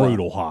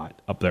brutal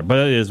hot up there. But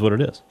it is what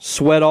it is.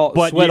 Sweat all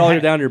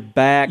down your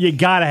back. You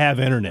got to have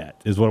internet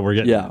is what we're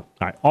getting. Yeah. All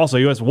right. Also,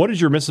 U.S., what is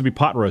your Mississippi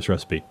pot roast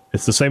recipe?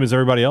 It's the same as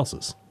everybody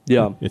else's.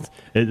 Yeah.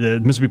 The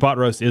Mississippi pot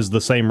roast is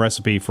the same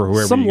recipe for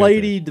whoever. Some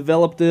lady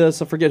developed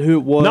this. I forget who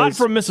it was. Not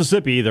from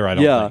Mississippi either, I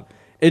don't think.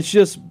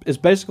 It's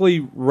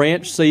basically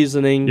ranch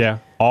seasoning. Yeah.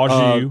 Au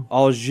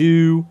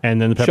jus. And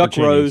then the pepperoncinis. Chuck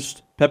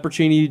roast,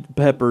 peppercini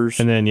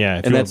peppers. And then,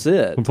 and that's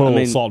it. Put a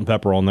little salt and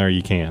pepper on there,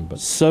 you can. But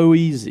so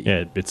easy.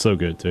 Yeah, it's so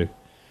good, too.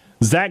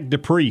 Zach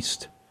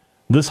DePriest.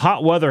 This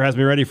hot weather has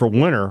me ready for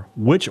winter.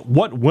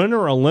 What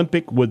winter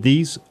Olympic would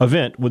these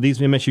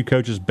MSU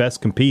coaches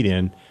best compete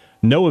in?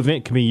 No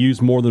event can be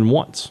used more than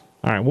once.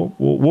 All right,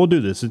 we'll do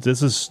this.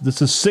 This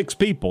is 6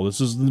 people. This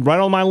is right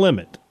on my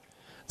limit.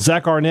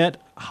 Zach Arnett,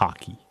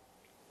 hockey.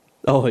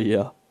 Oh,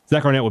 yeah.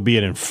 Zach Arnett would be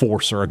an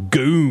enforcer, a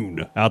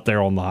goon out there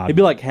on the hockey. He'd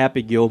be like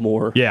Happy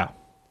Gilmore. Yeah.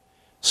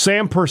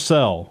 Sam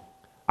Purcell.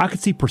 I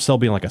could see Purcell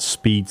being like a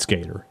speed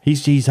skater.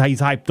 He's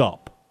hyped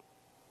up.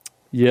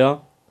 Yeah.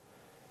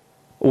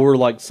 Or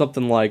like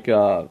something like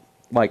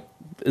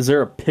is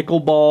there a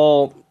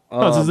pickleball?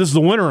 No, this is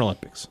the Winter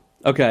Olympics.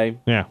 Okay.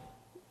 Yeah.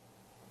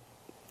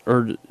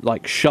 Or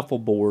like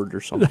shuffleboard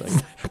or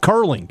something.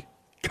 Curling.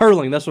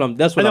 That's what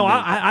I know.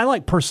 I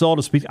like Purcell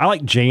to speak. I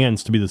like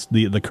Jans to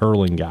be the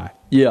curling guy.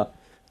 Yeah.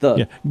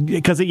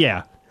 Because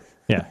the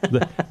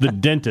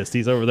dentist,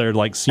 he's over there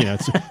like,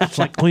 it's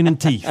like cleaning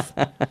teeth.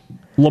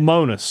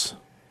 Lamonis.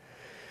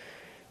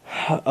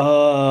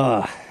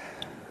 I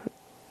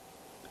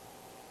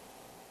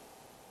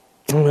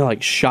don't know,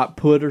 like shot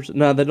put or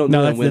no, they don't.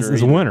 No, this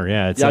is winter.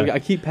 Yeah, I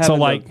keep having. So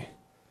like,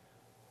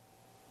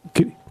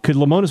 could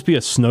Lamonis be a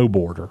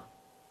snowboarder?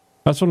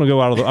 I want to go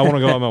out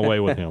of my way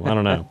with him. I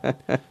don't know.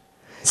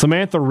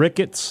 Samantha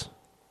Ricketts.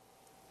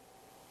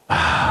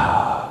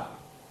 Well,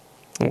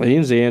 the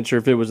easy answer,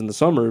 if it was in the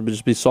summer, it would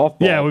just be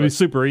softball. Yeah, it would be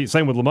super easy.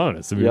 Same with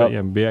Lamonis. It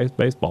would be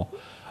baseball.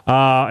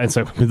 And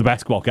so the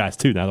basketball guys,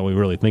 too, now that we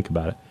really think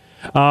about it.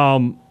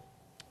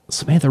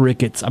 Samantha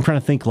Ricketts, I'm trying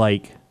to think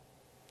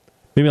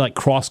maybe like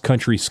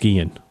cross-country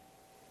skiing.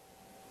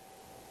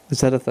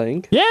 Is that a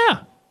thing?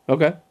 Yeah.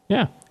 Okay.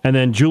 Yeah. And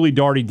then Julie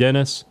Darty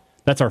Dennis,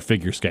 that's our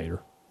figure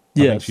skater.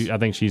 Yes. I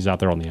think she's out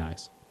there on the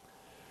ice.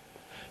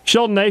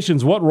 Sheldon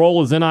Nations, what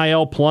role is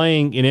NIL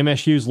playing in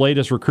MSU's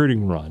latest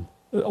recruiting run?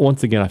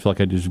 Once again, I feel like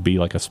I'd just be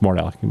like a smart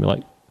aleck and be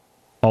like,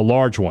 a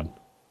large one.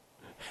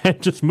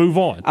 And just move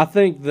on. I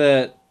think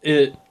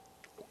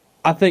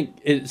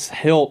it's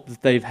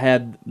helped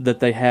that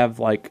they have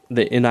like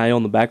the NIL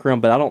in the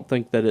background, but I don't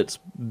think that it's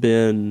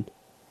been.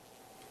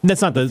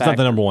 It's not the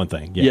number one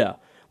thing. Yeah.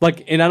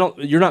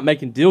 You're not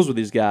making deals with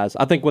these guys.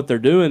 I think what they're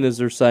doing is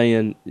they're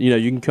saying,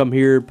 you can come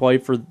here, play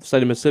for the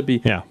state of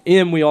Mississippi,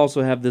 and we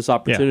also have this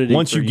opportunity.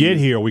 Once you get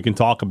here, we can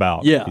talk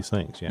about these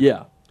things.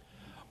 Yeah.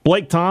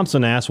 Blake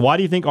Thompson asks, why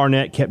do you think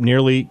Arnett kept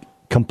nearly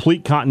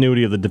complete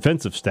continuity of the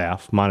defensive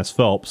staff, minus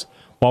Phelps,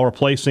 while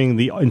replacing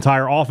the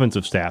entire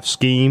offensive staff?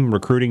 Scheme,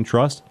 recruiting,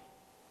 trust?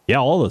 Yeah,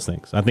 all those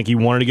things. I think he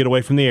wanted to get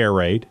away from the air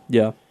raid.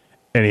 Yeah.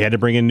 And he had to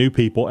bring in new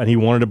people, and he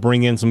wanted to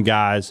bring in some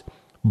guys.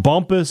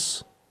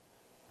 Bumpus,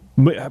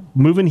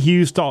 moving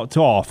Hughes to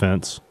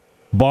offense.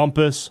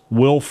 Bumpus,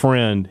 Will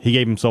Friend. He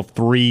gave himself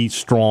 3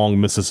 strong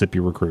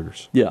Mississippi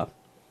recruiters. Yeah.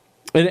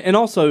 And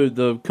also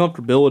the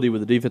comfortability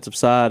with the defensive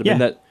side. I mean,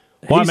 that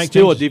why he's make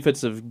still changes? A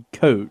defensive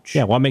coach.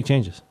 Yeah, why make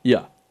changes?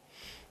 Yeah.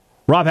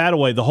 Rob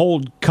Hadaway, the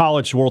whole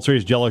college World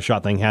Series Jello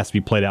shot thing has to be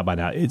played out by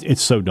now.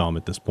 It's so dumb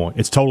at this point.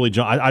 It's totally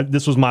jumped.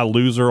 This was my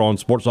loser on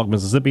Sports Talk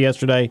Mississippi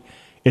yesterday.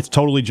 It's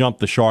totally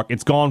jumped the shark.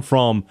 It's gone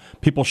from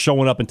people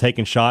showing up and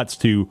taking shots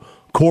to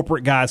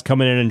corporate guys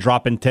coming in and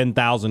dropping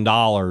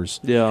 $10,000.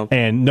 Yeah,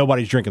 and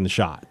nobody's drinking the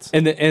shots.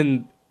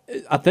 And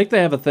I think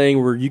they have a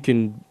thing where you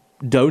can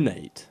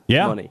donate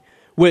money,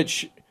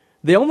 which.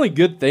 The only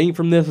good thing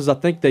from this is I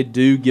think they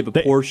do give a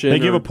portion. They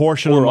give a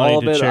portion of the money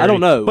to charity. I don't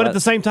know. But at the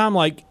same time,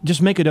 like,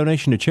 just make a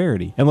donation to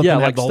charity and let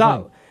them have the whole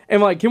stop. thing.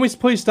 And, like, can we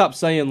please stop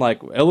saying, like,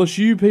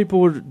 LSU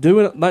people are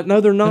doing it? Like,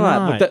 no, they're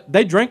not. But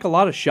they drank a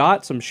lot of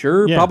shots, I'm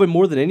sure, probably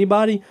more than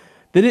anybody.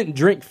 They didn't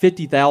drink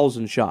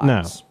 50,000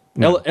 shots.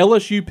 No.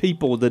 LSU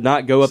people did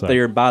not go up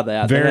there and buy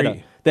that.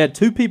 They had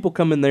two people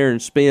come in there and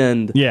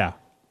spend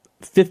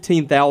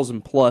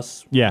 $15,000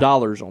 plus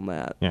dollars on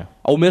that. Yeah.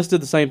 Ole Miss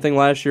did the same thing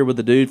last year with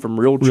the dude from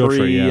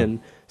Realtree and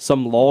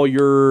some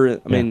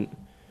lawyer. I mean,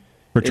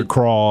 Richard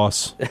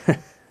Cross.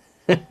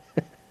 But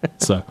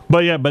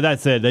that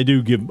said, they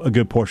do give a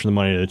good portion of the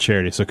money to the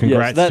charity. So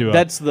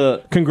congrats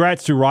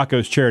congrats to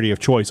Rocco's charity of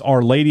choice,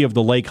 Our Lady of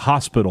the Lake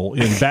Hospital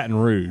in Baton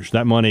Rouge.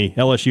 That money,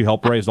 LSU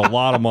helped raise a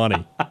lot of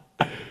money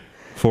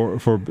for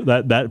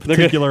that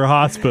particular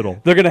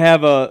hospital. They're gonna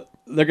have a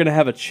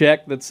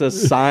check that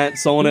says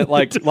science on it,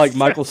 like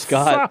Michael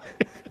Scott.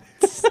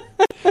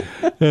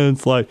 And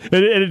it's like,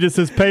 and it just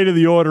says pay to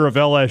the order of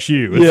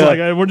LSU. It's like,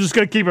 we're just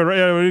gonna keep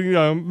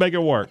it, make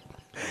it work.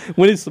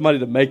 We need somebody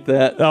to make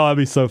that. Oh, that'd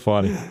be so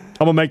funny. I'm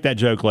gonna make that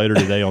joke later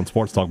today on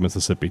Sports Talk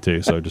Mississippi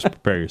too. So just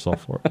prepare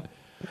yourself for it.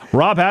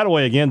 Rob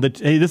Hadaway again.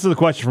 This is a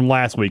question from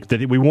last week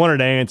that we wanted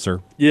to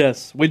answer.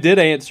 Yes, we did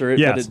answer it.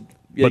 Yes.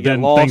 But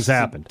then things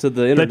happened. To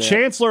the internet. The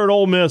chancellor at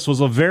Ole Miss was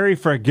a very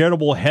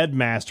forgettable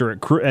headmaster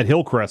at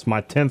Hillcrest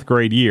my 10th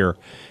grade year.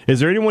 Is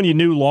there anyone you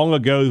knew long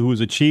ago who has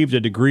achieved a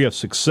degree of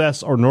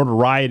success or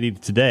notoriety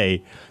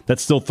today that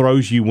still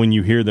throws you when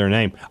you hear their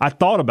name? I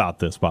thought about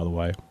this, by the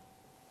way.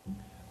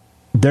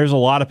 There's a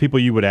lot of people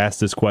you would ask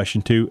this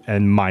question to,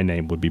 and my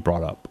name would be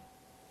brought up.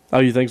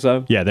 Oh, you think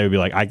so? Yeah, they would be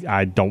like,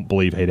 I don't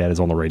believe Hey Dad is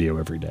on the radio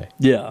every day.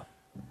 Yeah.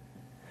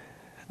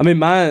 I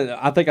mean,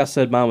 I think I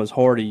said mine was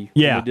Hardy.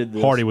 Yeah, when we did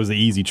this. Hardy was the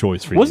easy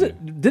choice for you.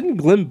 Didn't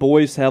Glenn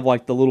Boyce have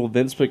like the little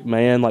Vince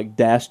McMahon, like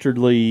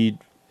dastardly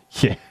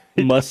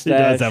mustache? He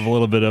does have a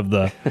little bit of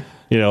the,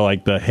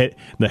 like the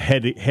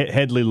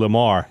Headley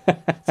Lamar.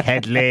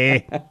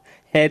 Headley.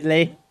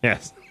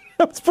 Yes.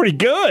 That's pretty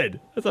good.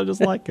 I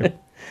just like him.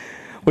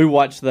 We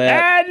watched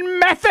that. And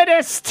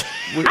Methodist.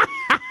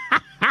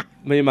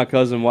 Me and my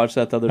cousin watched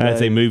that the other day.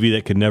 That's a movie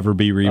that could never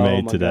be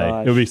remade today.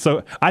 Gosh. It would be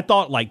so. I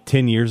thought like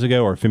 10 years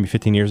ago or maybe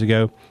 15 years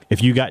ago,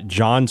 if you got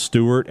Jon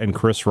Stewart and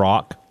Chris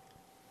Rock,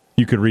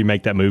 you could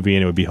remake that movie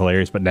and it would be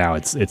hilarious. But now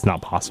it's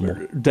not possible.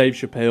 Dave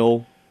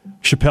Chappelle.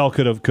 Chappelle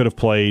could have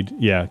played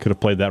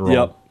that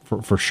role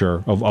for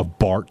sure of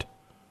Bart.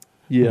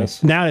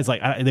 Yes. Now it's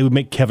like they would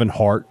make Kevin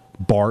Hart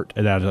Bart,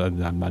 and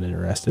I'm not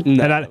interested.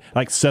 No. And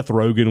like Seth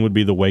Rogen would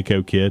be the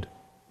Waco Kid.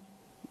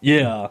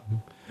 Yeah.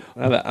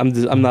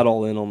 I'm not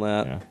all in on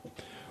that. Yeah.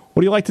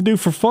 What do you like to do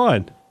for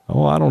fun?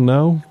 Oh, I don't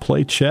know.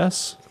 Play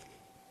chess?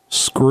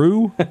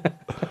 Screw?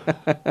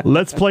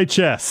 Let's play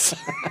chess.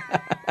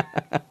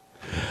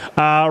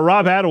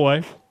 Rob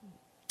Hadaway.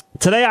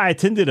 Today I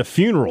attended a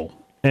funeral,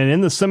 and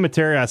in the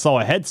cemetery I saw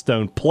a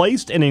headstone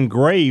placed and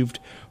engraved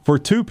for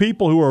two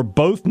people who are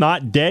both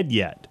not dead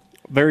yet.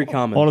 Very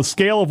common. On a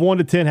scale of 1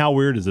 to 10, how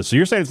weird is this? So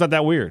you're saying it's not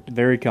that weird?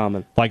 Very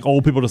common. Like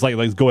old people just like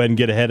let's go ahead and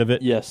get ahead of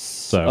it? Yes.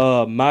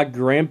 So my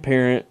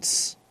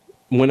grandparents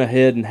went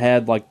ahead and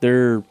had like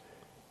their,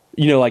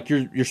 like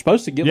you're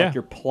supposed to get like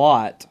your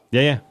plot.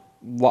 Yeah.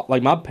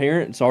 Like my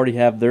parents already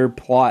have their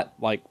plot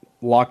like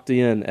locked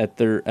in at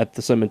the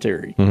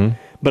cemetery. Mm-hmm.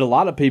 But a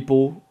lot of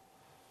people,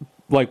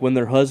 like when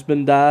their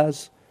husband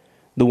dies,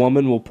 the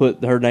woman will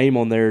put her name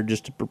on there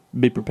just to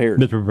be prepared.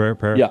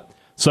 Yeah.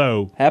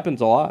 So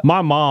happens a lot.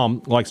 My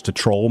mom likes to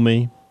troll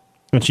me,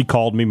 and she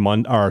called me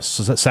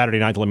Saturday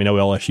night to let me know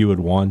LSU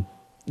had won.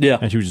 Yeah,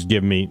 and she was just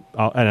giving me,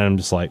 and I'm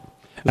just like,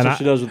 that's what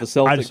she does with the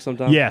Celtics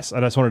sometimes. Yes,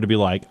 and I just wanted to be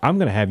like, I'm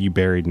going to have you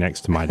buried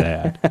next to my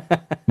dad.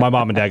 My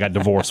mom and dad got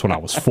divorced when I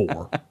was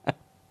 4.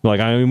 Like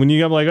when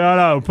you come, like, oh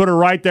no, put her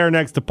right there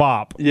next to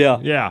Pop.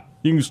 Yeah.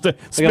 You can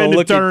spend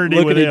eternity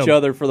look with at him. each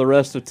other for the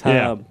rest of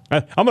time.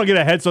 Yeah. I'm going to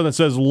get a headstone that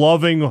says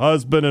 "loving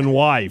husband and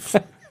wife."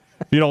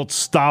 You don't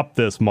stop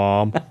this,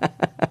 Mom.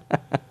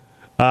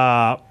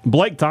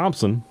 Blake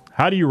Thompson,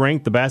 how do you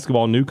rank the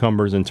basketball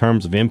newcomers in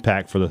terms of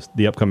impact for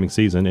the upcoming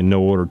season in no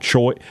order?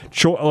 Choi,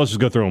 let's just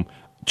go through them.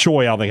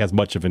 Choi, I don't think has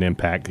much of an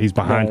impact. He's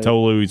behind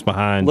Tolu. He's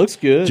behind looks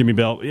good. Jimmy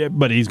Bell,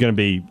 but he's going to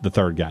be the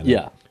third guy.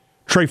 Yeah.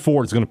 Trey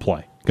Ford's going to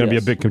play. Going to be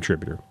a big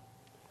contributor.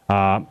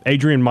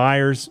 Adrian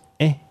Myers,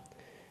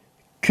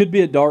 could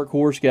be a dark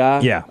horse guy.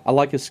 Yeah. I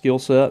like his skill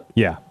set.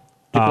 Yeah.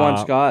 Jaquan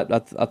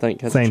Scott, I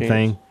think has same a chance.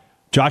 thing.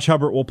 Josh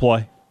Hubbard will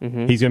play.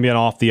 Mm-hmm. He's going to be an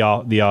off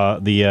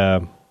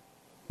the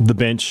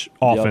bench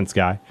offense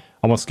guy.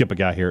 I'm going to skip a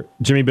guy here.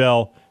 Jimmy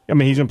Bell. I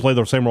mean, he's going to play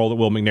the same role that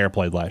Will McNair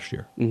played last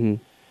year.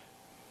 Mm-hmm.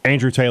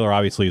 Andrew Taylor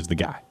obviously is the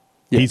guy.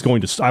 Yes. He's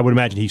going to. I would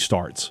imagine he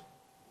starts.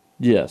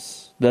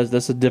 Yes,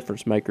 that's a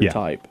difference maker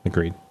type.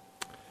 Agreed.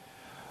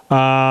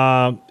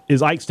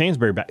 Is Ike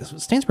Stansbury back?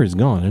 Stansbury's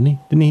gone, isn't he?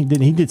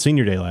 He did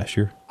senior day last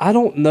year? I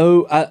don't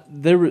know.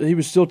 He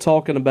was still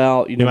talking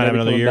about might have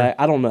another year. Back.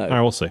 I don't know. All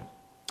right, we'll see.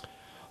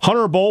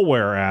 Hunter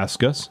Bolware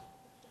asks us,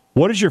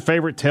 what is your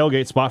favorite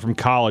tailgate spot from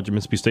college at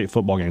Mississippi State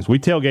football games? We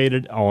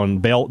tailgated on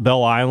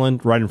Bell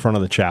Island right in front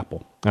of the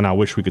chapel, and I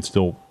wish we could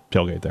still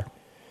tailgate there.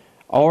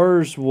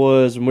 Ours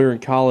was, when we were in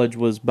college,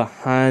 was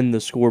behind the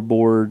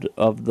scoreboard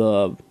of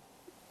the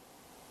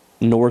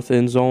north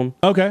end zone.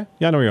 Okay.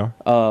 Yeah, I know where you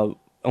are.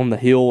 On the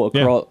hill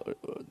across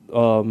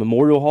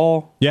Memorial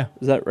Hall. Yeah.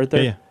 Is that right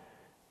there? Yeah.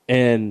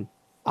 And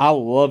I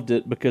loved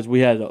it because we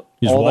had all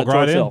walk that to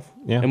right ourselves.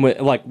 in? Yeah. And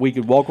we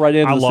could walk right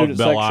into the student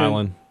Bell section.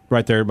 Island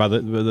right there by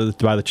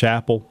the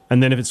chapel.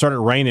 And then if it started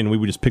raining, we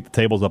would just pick the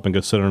tables up and go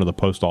sit under the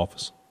post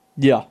office.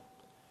 Yeah.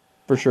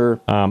 For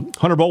sure.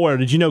 Hunter Bolware,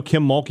 did you know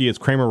Kim Mulkey is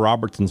Kramer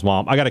Robertson's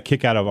mom? I got a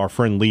kick out of our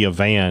friend Leah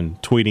Van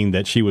tweeting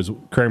that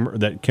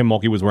that Kim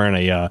Mulkey was wearing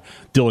a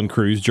Dylan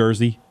Cruz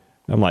jersey.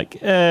 I'm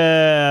like,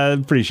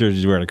 I'm pretty sure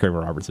she's wearing a Kramer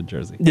Robertson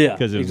jersey. Yeah,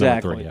 because it was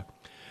exactly. number 3.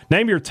 Yeah.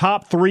 Name your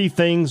top 3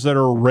 things that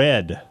are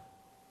red.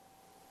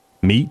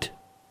 Meat.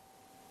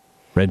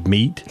 Red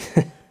meat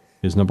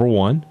is number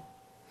 1.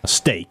 A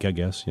steak, I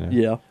guess.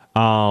 Yeah.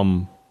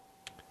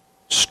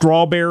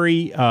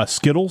 Strawberry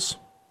Skittles.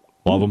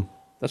 Love them.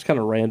 That's kind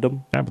of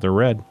random. Yeah, but they're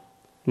red.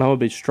 Mine would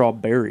be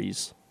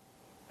strawberries.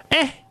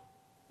 They're a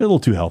little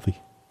too healthy.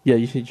 Yeah,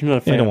 you're not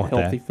a fan don't of want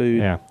healthy that. food.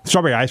 Yeah.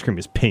 Strawberry ice cream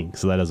is pink,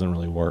 so that doesn't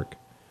really work.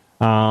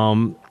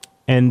 And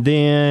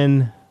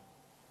then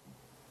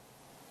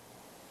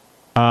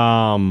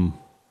Angie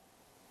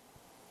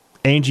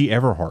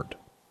Everhart.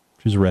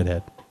 She's a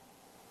redhead.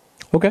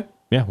 Okay.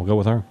 Yeah, we'll go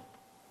with her.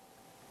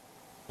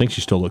 I think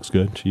she still looks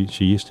good.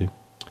 She used to.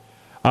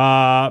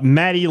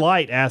 Maddie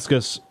Light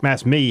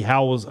asked me,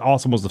 how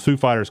awesome was the Foo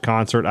Fighters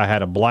concert? I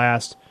had a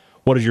blast.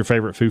 What is your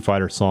favorite Foo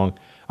Fighters song?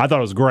 I thought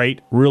it was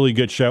great. Really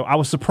good show. I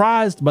was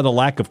surprised by the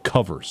lack of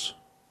covers.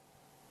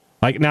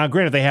 Now,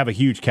 granted, they have a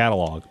huge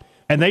catalog.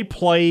 And they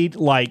played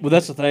Well,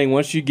 that's the thing.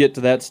 Once you get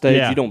to that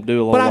stage, you don't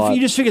do a lot. But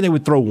you just figured they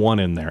would throw one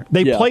in there.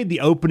 They played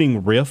the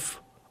opening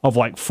riff of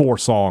 4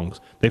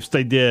 songs.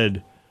 They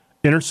did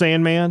Enter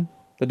Sandman.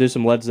 They do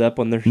some Led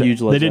Zeppelin. They're huge Led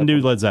Zeppelin. They didn't do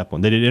Led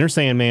Zeppelin. They did Enter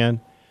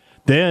Sandman.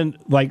 Then,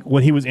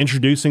 when he was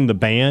introducing the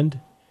band,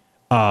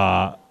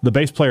 the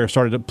bass player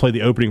started to play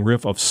the opening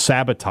riff of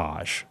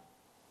Sabotage.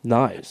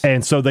 Nice.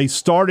 And so they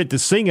started to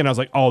sing, and I was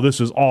like, oh, this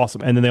is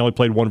awesome. And then they only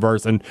played one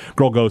verse, and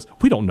girl goes,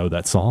 we don't know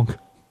that song.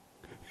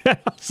 I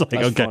was like,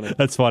 that's okay, funny.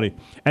 That's funny.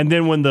 And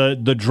then when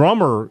the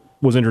drummer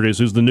was introduced,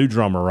 who's the new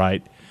drummer,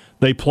 right?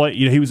 They play.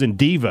 He was in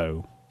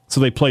Devo, so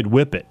they played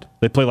Whip It.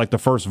 They played the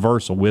first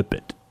verse of Whip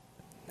It.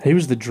 He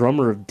was the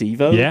drummer of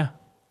Devo? Yeah.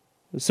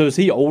 So is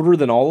he older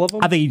than all of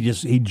them? I think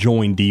he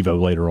joined Devo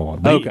later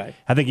on. But okay.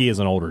 I think he is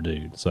an older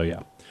dude. So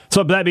yeah.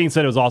 So that being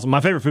said, it was awesome. My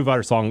favorite Foo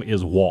Fighters song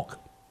is Walk.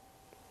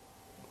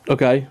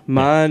 Okay,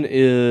 mine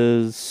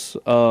is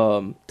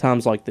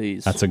Times Like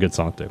These. That's a good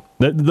song too.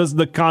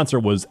 The concert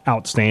was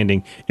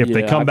outstanding. If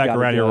they come back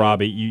around here,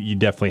 Robbie, you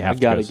definitely have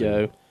to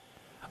go.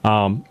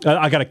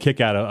 I got a kick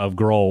out of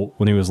Grohl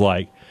when he was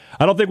like,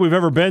 I don't think we've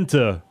ever been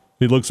to.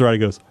 He looks around, he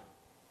goes,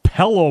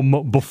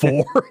 Pelham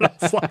before.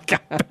 That's like,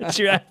 I bet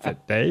you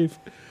haven't, Dave.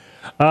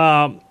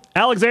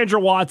 Alexandra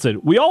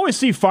Watson, we always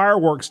see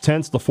fireworks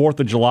tents the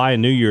 4th of July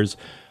and New Year's.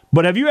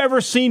 But have you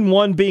ever seen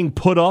one being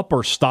put up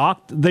or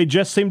stocked? They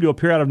just seem to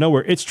appear out of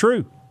nowhere. It's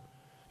true.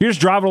 You're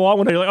just driving along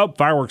one day, you're like, oh,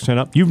 fireworks tent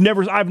up.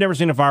 I've never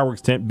seen a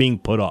fireworks tent being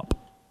put up.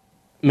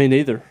 Me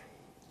neither.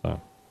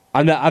 So.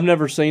 I've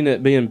never seen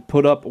it being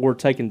put up or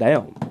taken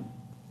down.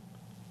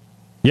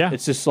 Yeah.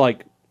 It's just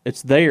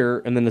it's there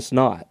and then it's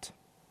not.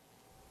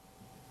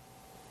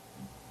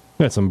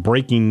 We got some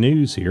breaking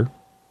news here,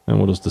 and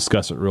we'll just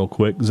discuss it real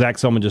quick. Zach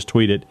Selman just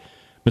tweeted,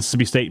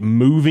 Mississippi State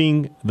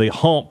moving the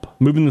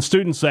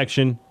student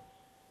section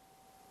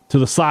to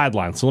the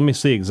sideline. So let me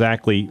see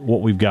exactly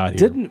what we've got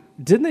here.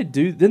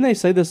 Didn't they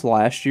say this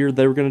last year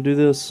they were going to do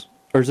this?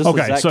 Or is this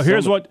okay? So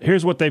here's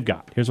what they've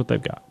got. Here's what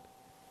they've got.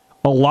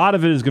 A lot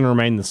of it is going to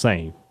remain the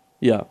same.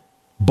 Yeah.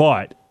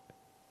 But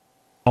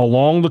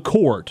along the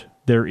court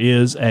there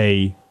is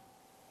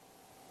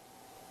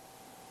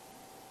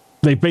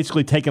they've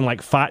basically taken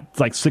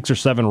 6 or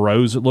 7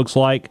 rows, it looks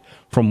like,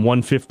 from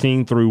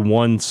 115 through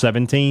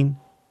 117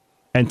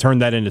 and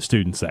turned that into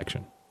student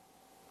section.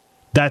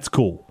 That's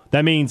cool.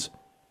 That means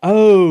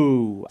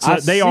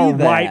they are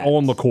right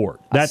on the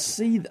court. That's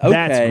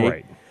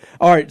great.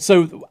 All right,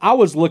 so I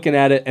was looking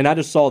at it and I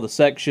just saw the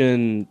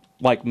section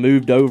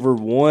moved over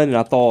one, and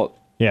I thought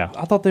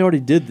they already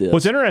did this.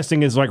 What's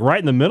interesting is right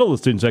in the middle of the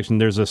student section,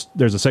 there's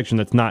a section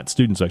that's not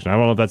student section. I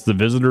don't know if that's the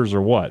visitors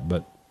or what,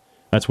 but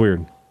that's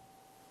weird.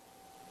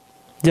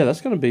 Yeah,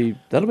 that'll be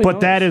But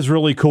nice. That is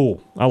really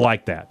cool. I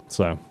like that.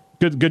 So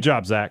good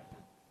job, Zach.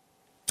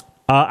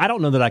 I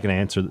don't know that I can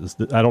answer this.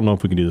 I don't know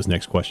if we can do this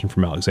next question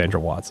from Alexandra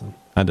Watson.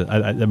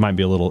 It might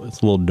be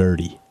it's a little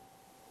dirty.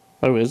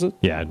 Oh, is it?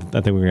 Yeah, I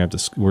think we're gonna have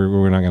to.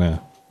 We're not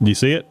gonna. Do you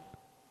see it?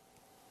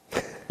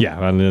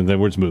 Yeah,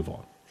 we'll just move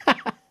on.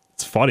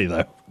 funny,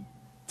 though.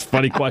 It's a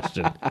funny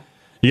question.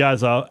 You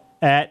guys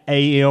at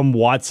AM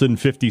Watson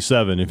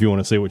 57 if you want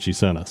to see what she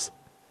sent us.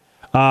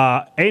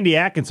 Andy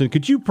Atkinson,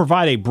 could you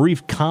provide a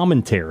brief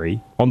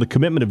commentary on the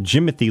commitment of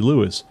Jimothy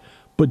Lewis,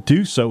 but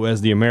do so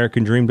as the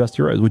American Dream,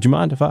 Dusty Rhodes? Would you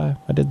mind if I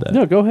did that?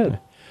 No, go ahead.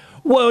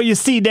 Well, you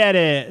see,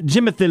 Daddy,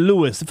 Jimothy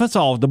Lewis, first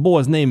of all, the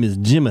boy's name is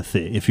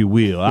Jimothy, if you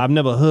will. I've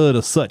never heard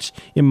of such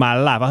in my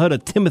life. I heard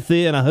of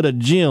Timothy and I heard of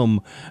Jim.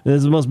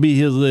 This must be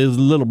his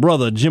little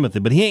brother,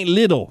 Jimothy. But he ain't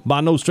little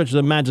by no stretch of the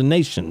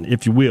imagination,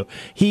 if you will.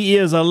 He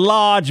is a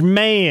large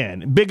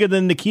man, bigger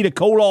than Nikita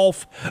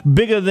Koloff,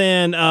 bigger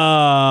than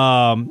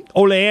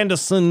Ole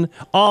Anderson,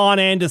 Arn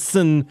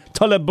Anderson,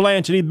 Tully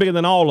Blanchard. He's bigger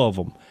than all of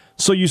them.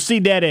 So you see,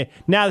 Daddy,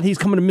 now that he's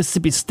coming to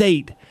Mississippi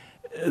State,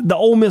 the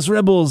Ole Miss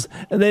Rebels,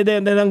 they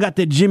done got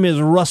their jimmies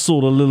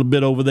rustled a little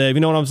bit over there. You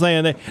know what I'm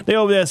saying? They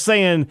over there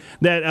saying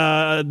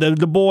that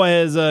the boy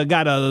has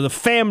got the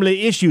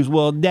family issues.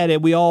 Well, Daddy,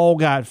 we all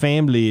got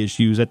family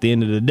issues at the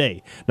end of the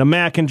day. The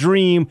American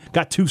Dream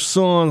got 2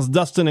 sons,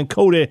 Dustin and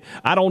Cody.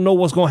 I don't know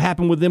what's going to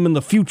happen with them in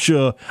the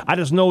future. I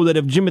just know that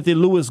if Jimothy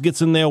Lewis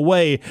gets in their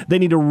way, they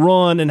need to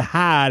run and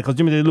hide because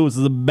Jimothy Lewis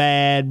is a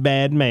bad,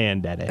 bad man,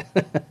 Daddy.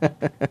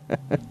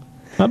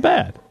 Not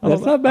bad.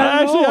 That's not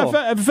bad at all.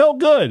 It felt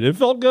good. It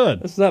felt good.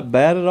 That's not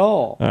bad at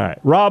all. All right.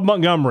 Rob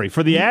Montgomery.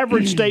 For the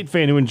average state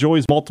fan who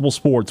enjoys multiple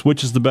sports,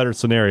 which is the better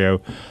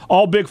scenario?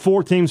 All Big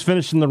Four teams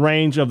finish in the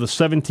range of the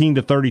 17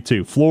 to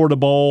 32. Florida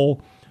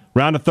Bowl,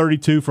 round of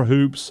 32 for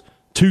hoops,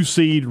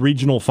 2-seed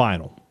regional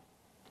final,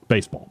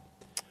 baseball.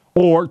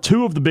 Or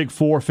 2 of the Big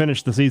Four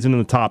finish the season in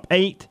the top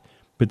 8,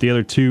 but the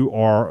other 2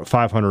 are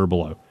 500 or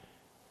below.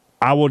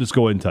 I will just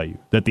go ahead and tell you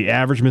that the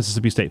average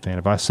Mississippi State fan,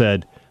 if I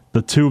said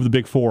the 2 of the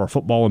Big Four are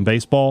football and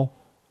baseball,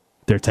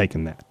 they're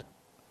taking that.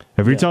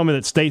 If you're telling me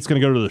that State's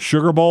going to go to the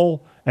Sugar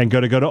Bowl and go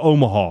to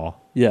Omaha,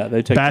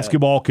 they take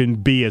basketball can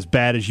be as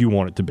bad as you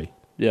want it to be.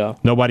 Yeah.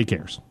 Nobody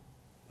cares.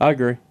 I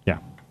agree. Yeah.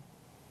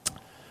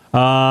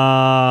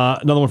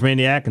 Another one from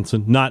Andy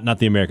Atkinson. Not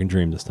the American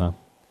Dream this time.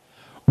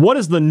 What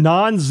is the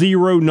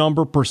non-zero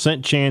number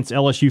 % chance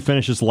LSU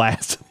finishes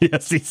last in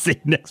the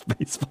SEC next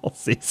baseball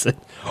season?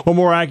 Or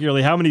more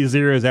accurately, how many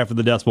zeros after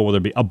the decimal will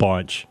there be? A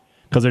bunch.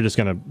 Because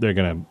they're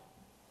gonna.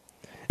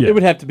 Yeah. It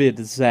would have to be a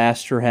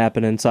disaster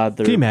happen inside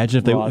their. Can you imagine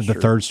if they were roster. the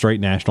 3rd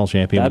straight national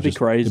champion? That'd be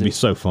crazy. It'd be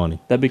so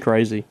funny. That'd be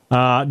crazy.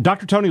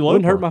 Dr. Tony Loper.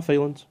 Wouldn't hurt my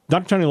feelings.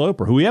 Dr. Tony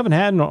Loper, who we haven't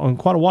had in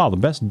quite a while, the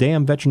best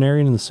damn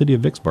veterinarian in the city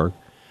of Vicksburg.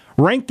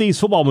 Rank these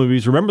football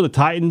movies. Remember the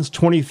Titans,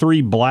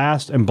 23,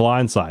 Blast, and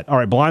Blindside. All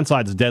right,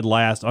 Blindside's dead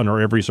last under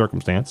every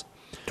circumstance.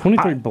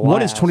 23 Blast.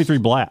 What is 23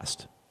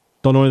 Blast?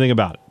 Don't know anything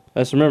about it.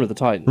 Let's remember the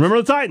Titans.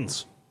 Remember the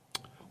Titans.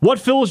 What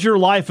fills your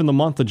life in the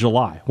month of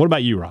July? What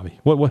about you,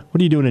 Robbie? What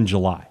are you doing in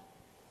July?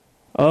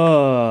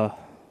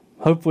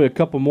 Hopefully a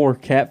couple more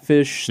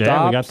catfish stops.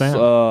 Yeah, we got that.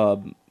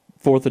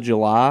 4th of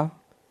July.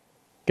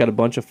 Got a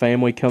bunch of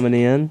family coming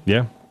in.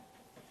 Yeah.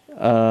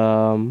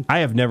 I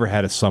have never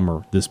had a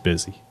summer this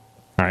busy.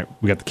 All right,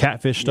 we got the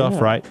catfish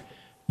stuff, right?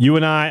 You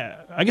and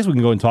I guess we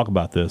can go and talk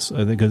about this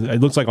because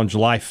it looks like on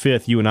July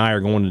 5th, you and I are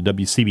going to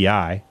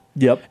WCBI.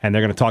 Yep. And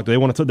they're going to talk.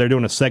 They're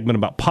doing a segment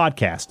about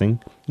podcasting.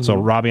 Mm-hmm. So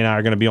Robbie and I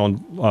are going to be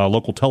on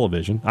local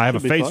television. I have a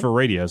face for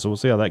radio, so we'll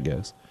see how that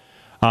goes.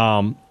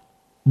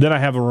 Then I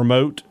have a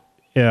remote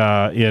in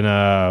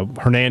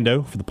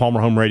Hernando for the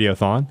Palmer Home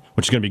Radiothon,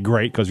 which is going to be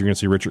great because you're going to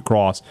see Richard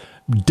Cross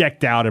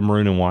decked out in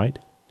maroon and white.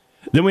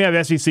 Then we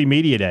have SEC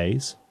Media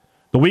Days.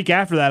 The week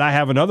after that, I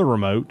have another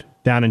remote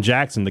down in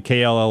Jackson, the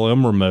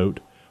KLLM remote,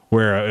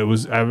 where it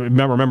was. I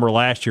remember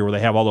last year where they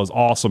have all those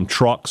awesome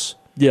trucks.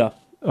 Yeah.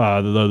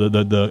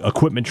 The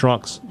equipment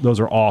trucks, those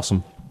are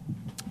awesome.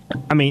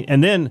 I mean,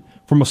 and then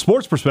from a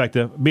sports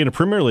perspective, being a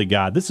Premier League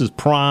guy, this is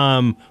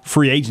prime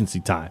free agency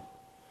time.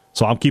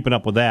 So I'm keeping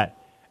up with that.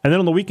 And then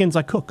on the weekends,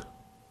 I cook.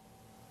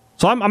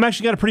 So I'm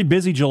actually got a pretty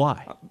busy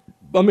July.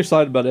 I'm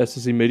excited about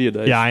SEC Media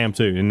Days. Yeah, I am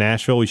too. In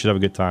Nashville, we should have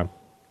a good time.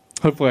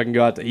 Hopefully I can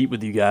go out to eat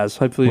with you guys.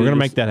 Hopefully we're going to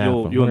make that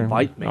happen. You'll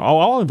invite me. Oh,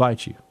 I'll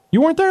invite you.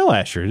 You weren't there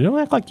last year. Don't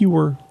act like you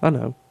were. I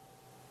know.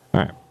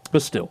 All right.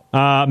 But still.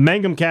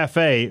 Mangum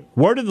Cafe.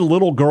 Where did the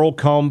little girl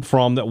come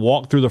from that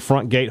walked through the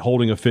front gate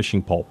holding a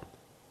fishing pole?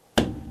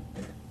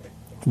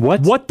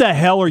 What the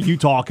hell are you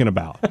talking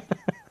about?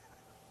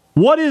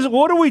 What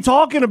are we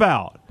talking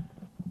about?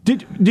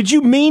 Did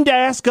you mean to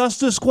ask us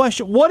this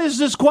question? What is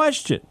this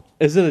question?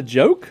 Is it a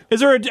joke? Is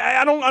there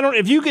I don't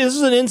if you this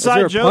is an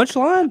inside is there a joke.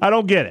 Punchline? I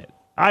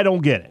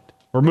don't get it.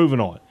 We're moving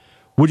on.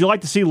 Would you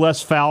like to see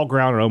less foul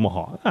ground in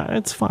Omaha?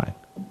 It's fine.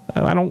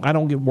 I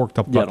don't get worked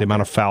up about the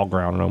amount of foul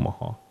ground in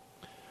Omaha.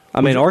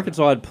 I mean,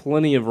 Arkansas had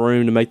plenty of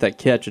room to make that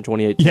catch in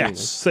 2018.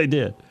 Yes, they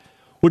did.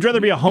 Would you rather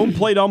be a home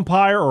plate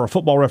umpire or a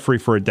football referee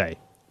for a day?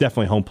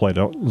 Definitely home plate.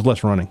 There's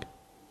less running.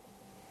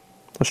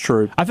 That's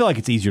true. I feel like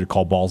it's easier to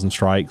call balls and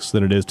strikes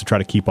than it is to try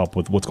to keep up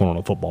with what's going on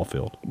the football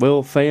field.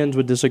 Well, fans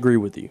would disagree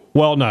with you.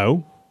 Well,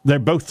 no. They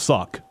both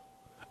suck.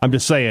 I'm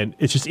just saying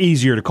it's just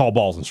easier to call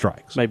balls and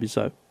strikes. Maybe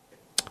so.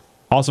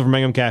 Also from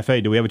Mangum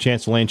Cafe, do we have a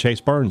chance to land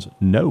Chase Burns?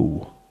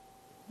 No.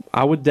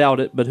 I would doubt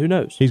it, but who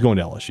knows? He's going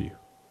to LSU.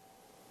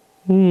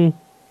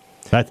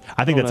 I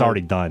think that's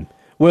already done.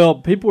 Well,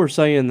 people are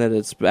saying that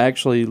it's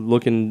actually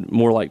looking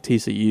more like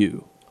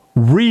TCU.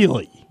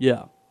 Really?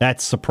 Yeah.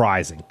 That's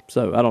surprising.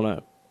 So, I don't know.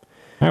 All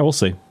right, we'll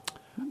see.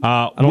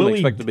 I don't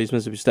expect it to be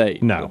Mississippi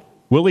State. No.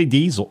 Willie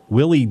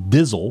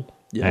Dizzle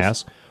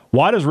asks,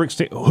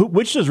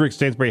 which does Rick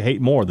Stansbury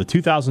hate more, the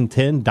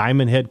 2010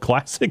 Diamond Head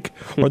Classic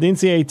or the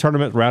NCAA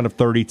tournament round of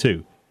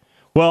 32?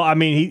 Well, I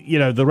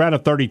mean, the round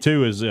of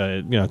 32 is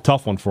a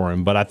tough one for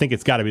him, but I think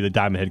it's got to be the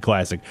Diamond Head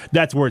Classic.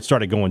 That's where it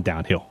started going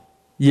downhill.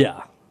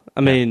 Yeah.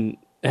 I mean,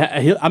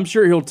 I'm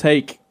sure he'll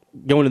take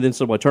going to the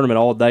NCAA tournament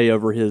all day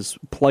over his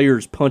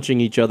players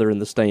punching each other in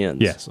the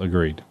stands. Yes,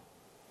 agreed.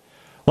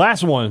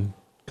 Last one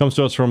comes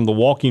to us from the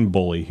Walking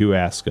Bully, who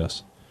asks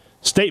us,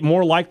 State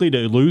more likely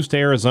to lose to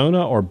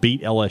Arizona or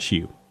beat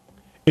LSU?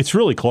 It's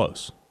really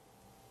close.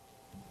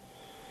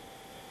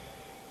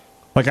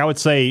 Like, I would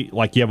say,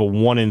 like, you have a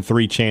 1 in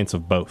 3 chance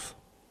of both.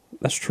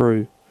 That's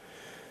true.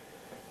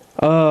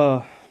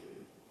 I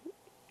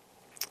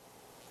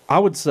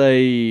would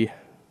say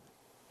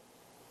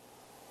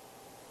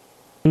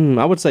beat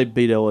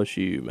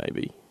LSU,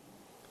 maybe.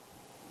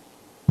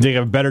 Do you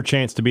have a better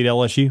chance to beat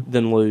LSU?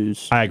 Than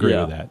lose. I agree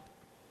with that.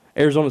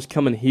 Arizona's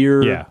coming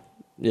here. Yeah.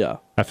 Yeah.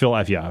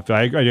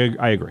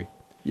 I agree.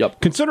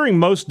 Yep. Considering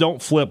most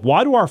don't flip,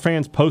 why do our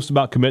fans post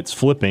about commits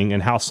flipping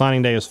and how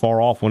signing day is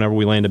far off whenever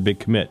we land a big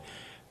commit?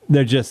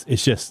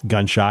 It's just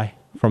gun shy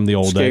from the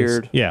old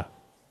days. Yeah.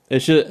 It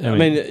should. I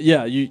mean,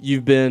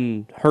 you've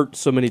been hurt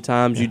so many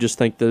times, you just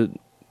think that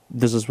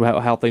this is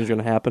how things are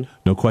going to happen.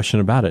 No question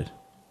about it.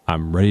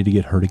 I'm ready to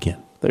get hurt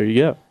again. There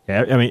you go.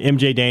 Yeah, I mean,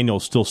 MJ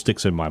Daniels still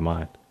sticks in my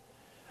mind.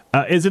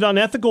 Is it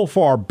unethical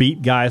for our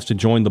beat guys to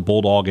join the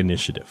Bulldog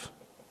Initiative?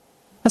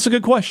 That's a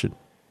good question.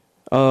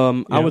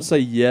 I would say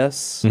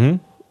yes,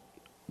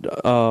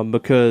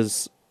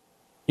 because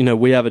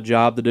we have a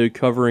job to do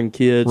covering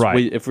kids.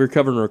 Right. If we're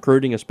covering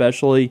recruiting,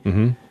 especially,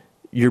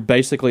 you're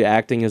basically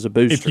acting as a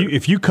booster.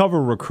 If you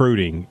cover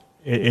recruiting,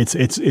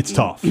 it's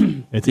tough.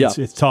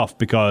 It's tough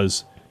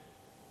because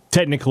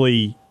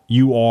technically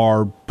you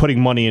are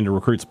putting money into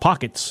recruits'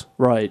 pockets,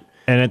 right?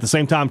 And at the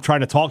same time, trying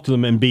to talk to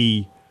them and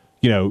be,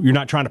 you're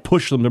not trying to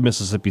push them to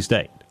Mississippi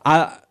State.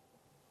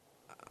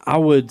 I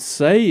would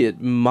say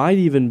it might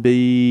even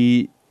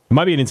be an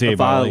NCAA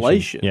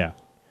violation. Yeah.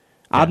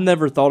 I've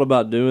never thought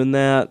about doing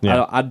that.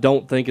 Yeah. I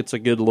don't think it's a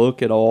good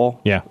look at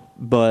all. Yeah.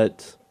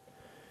 But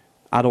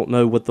I don't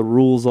know what the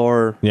rules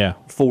are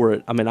for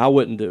it. I mean, I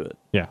wouldn't do it.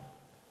 Yeah.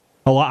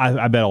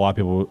 I bet a lot of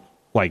people,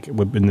 like,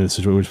 in this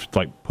situation, would just,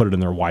 like, put it in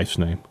their wife's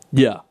name.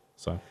 Yeah.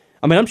 So,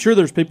 I mean, I'm sure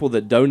there's people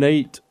that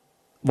donate,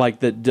 like,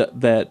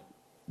 that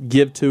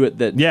give to it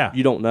that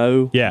you don't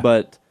know. Yeah.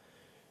 But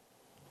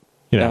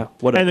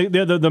whatever. And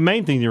the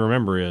main thing you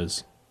remember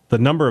is the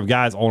number of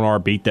guys on our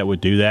beat that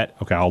would do that.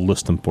 Okay, I'll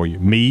list them for you.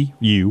 Me,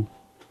 you,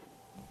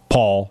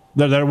 Paul,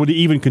 that would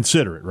even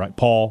consider it, right?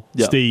 Paul,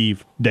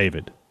 Steve,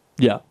 David.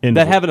 Yeah.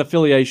 That have an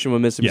affiliation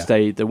with Mississippi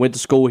State, that went to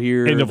school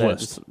here. End of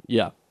list.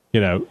 Yeah.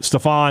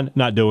 Stefan,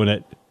 not doing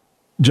it.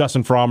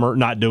 Justin Frommer,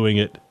 not doing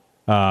it.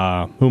 Who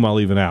am I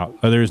leaving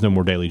out? There is no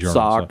more Daily Journal.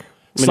 Sock.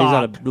 So. I mean, he's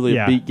not really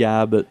a beat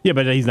guy, but... Yeah,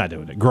 but he's not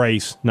doing it.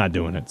 Grace, not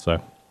doing it.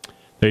 So,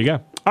 there you go.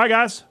 All right,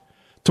 guys.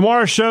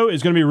 Tomorrow's show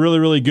is going to be really,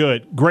 really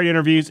good. Great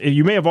interviews.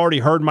 You may have already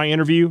heard my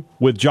interview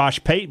with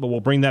Josh Pate, but we'll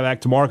bring that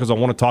back tomorrow because I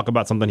want to talk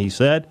about something he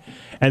said.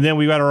 And then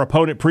we've got our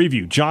opponent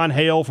preview. John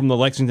Hale from the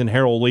Lexington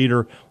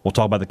Herald-Leader. We'll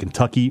talk about the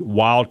Kentucky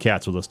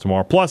Wildcats with us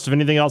tomorrow. Plus, if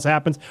anything else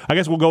happens, I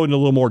guess we'll go into a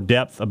little more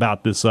depth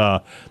about this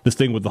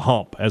thing with the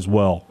hump as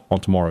well on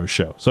tomorrow's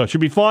show. So it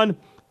should be fun.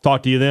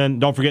 Talk to you then.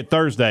 Don't forget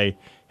Thursday,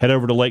 head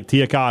over to Lake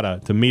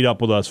Tiacata to meet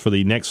up with us for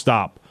the next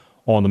stop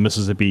on the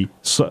Mississippi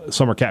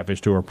Summer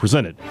Catfish Tour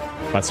presented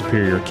by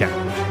Superior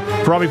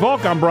Catfish. For Robbie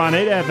Falk, I'm Brian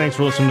Adad. Thanks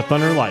for listening to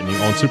Thunder and Lightning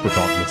on Super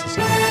Talk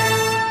Mississippi.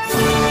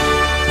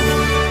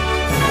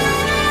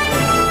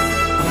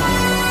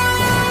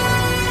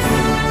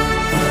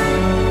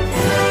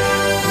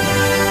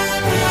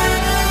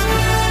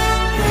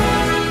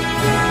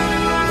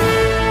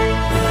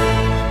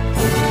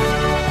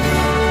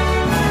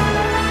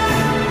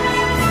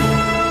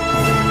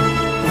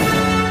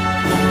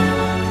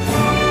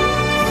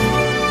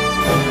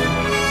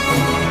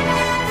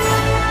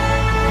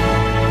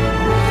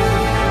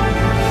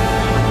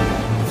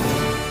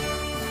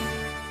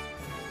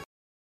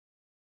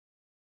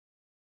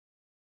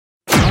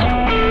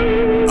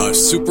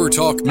 Super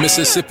Talk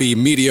Mississippi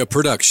Media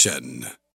Production.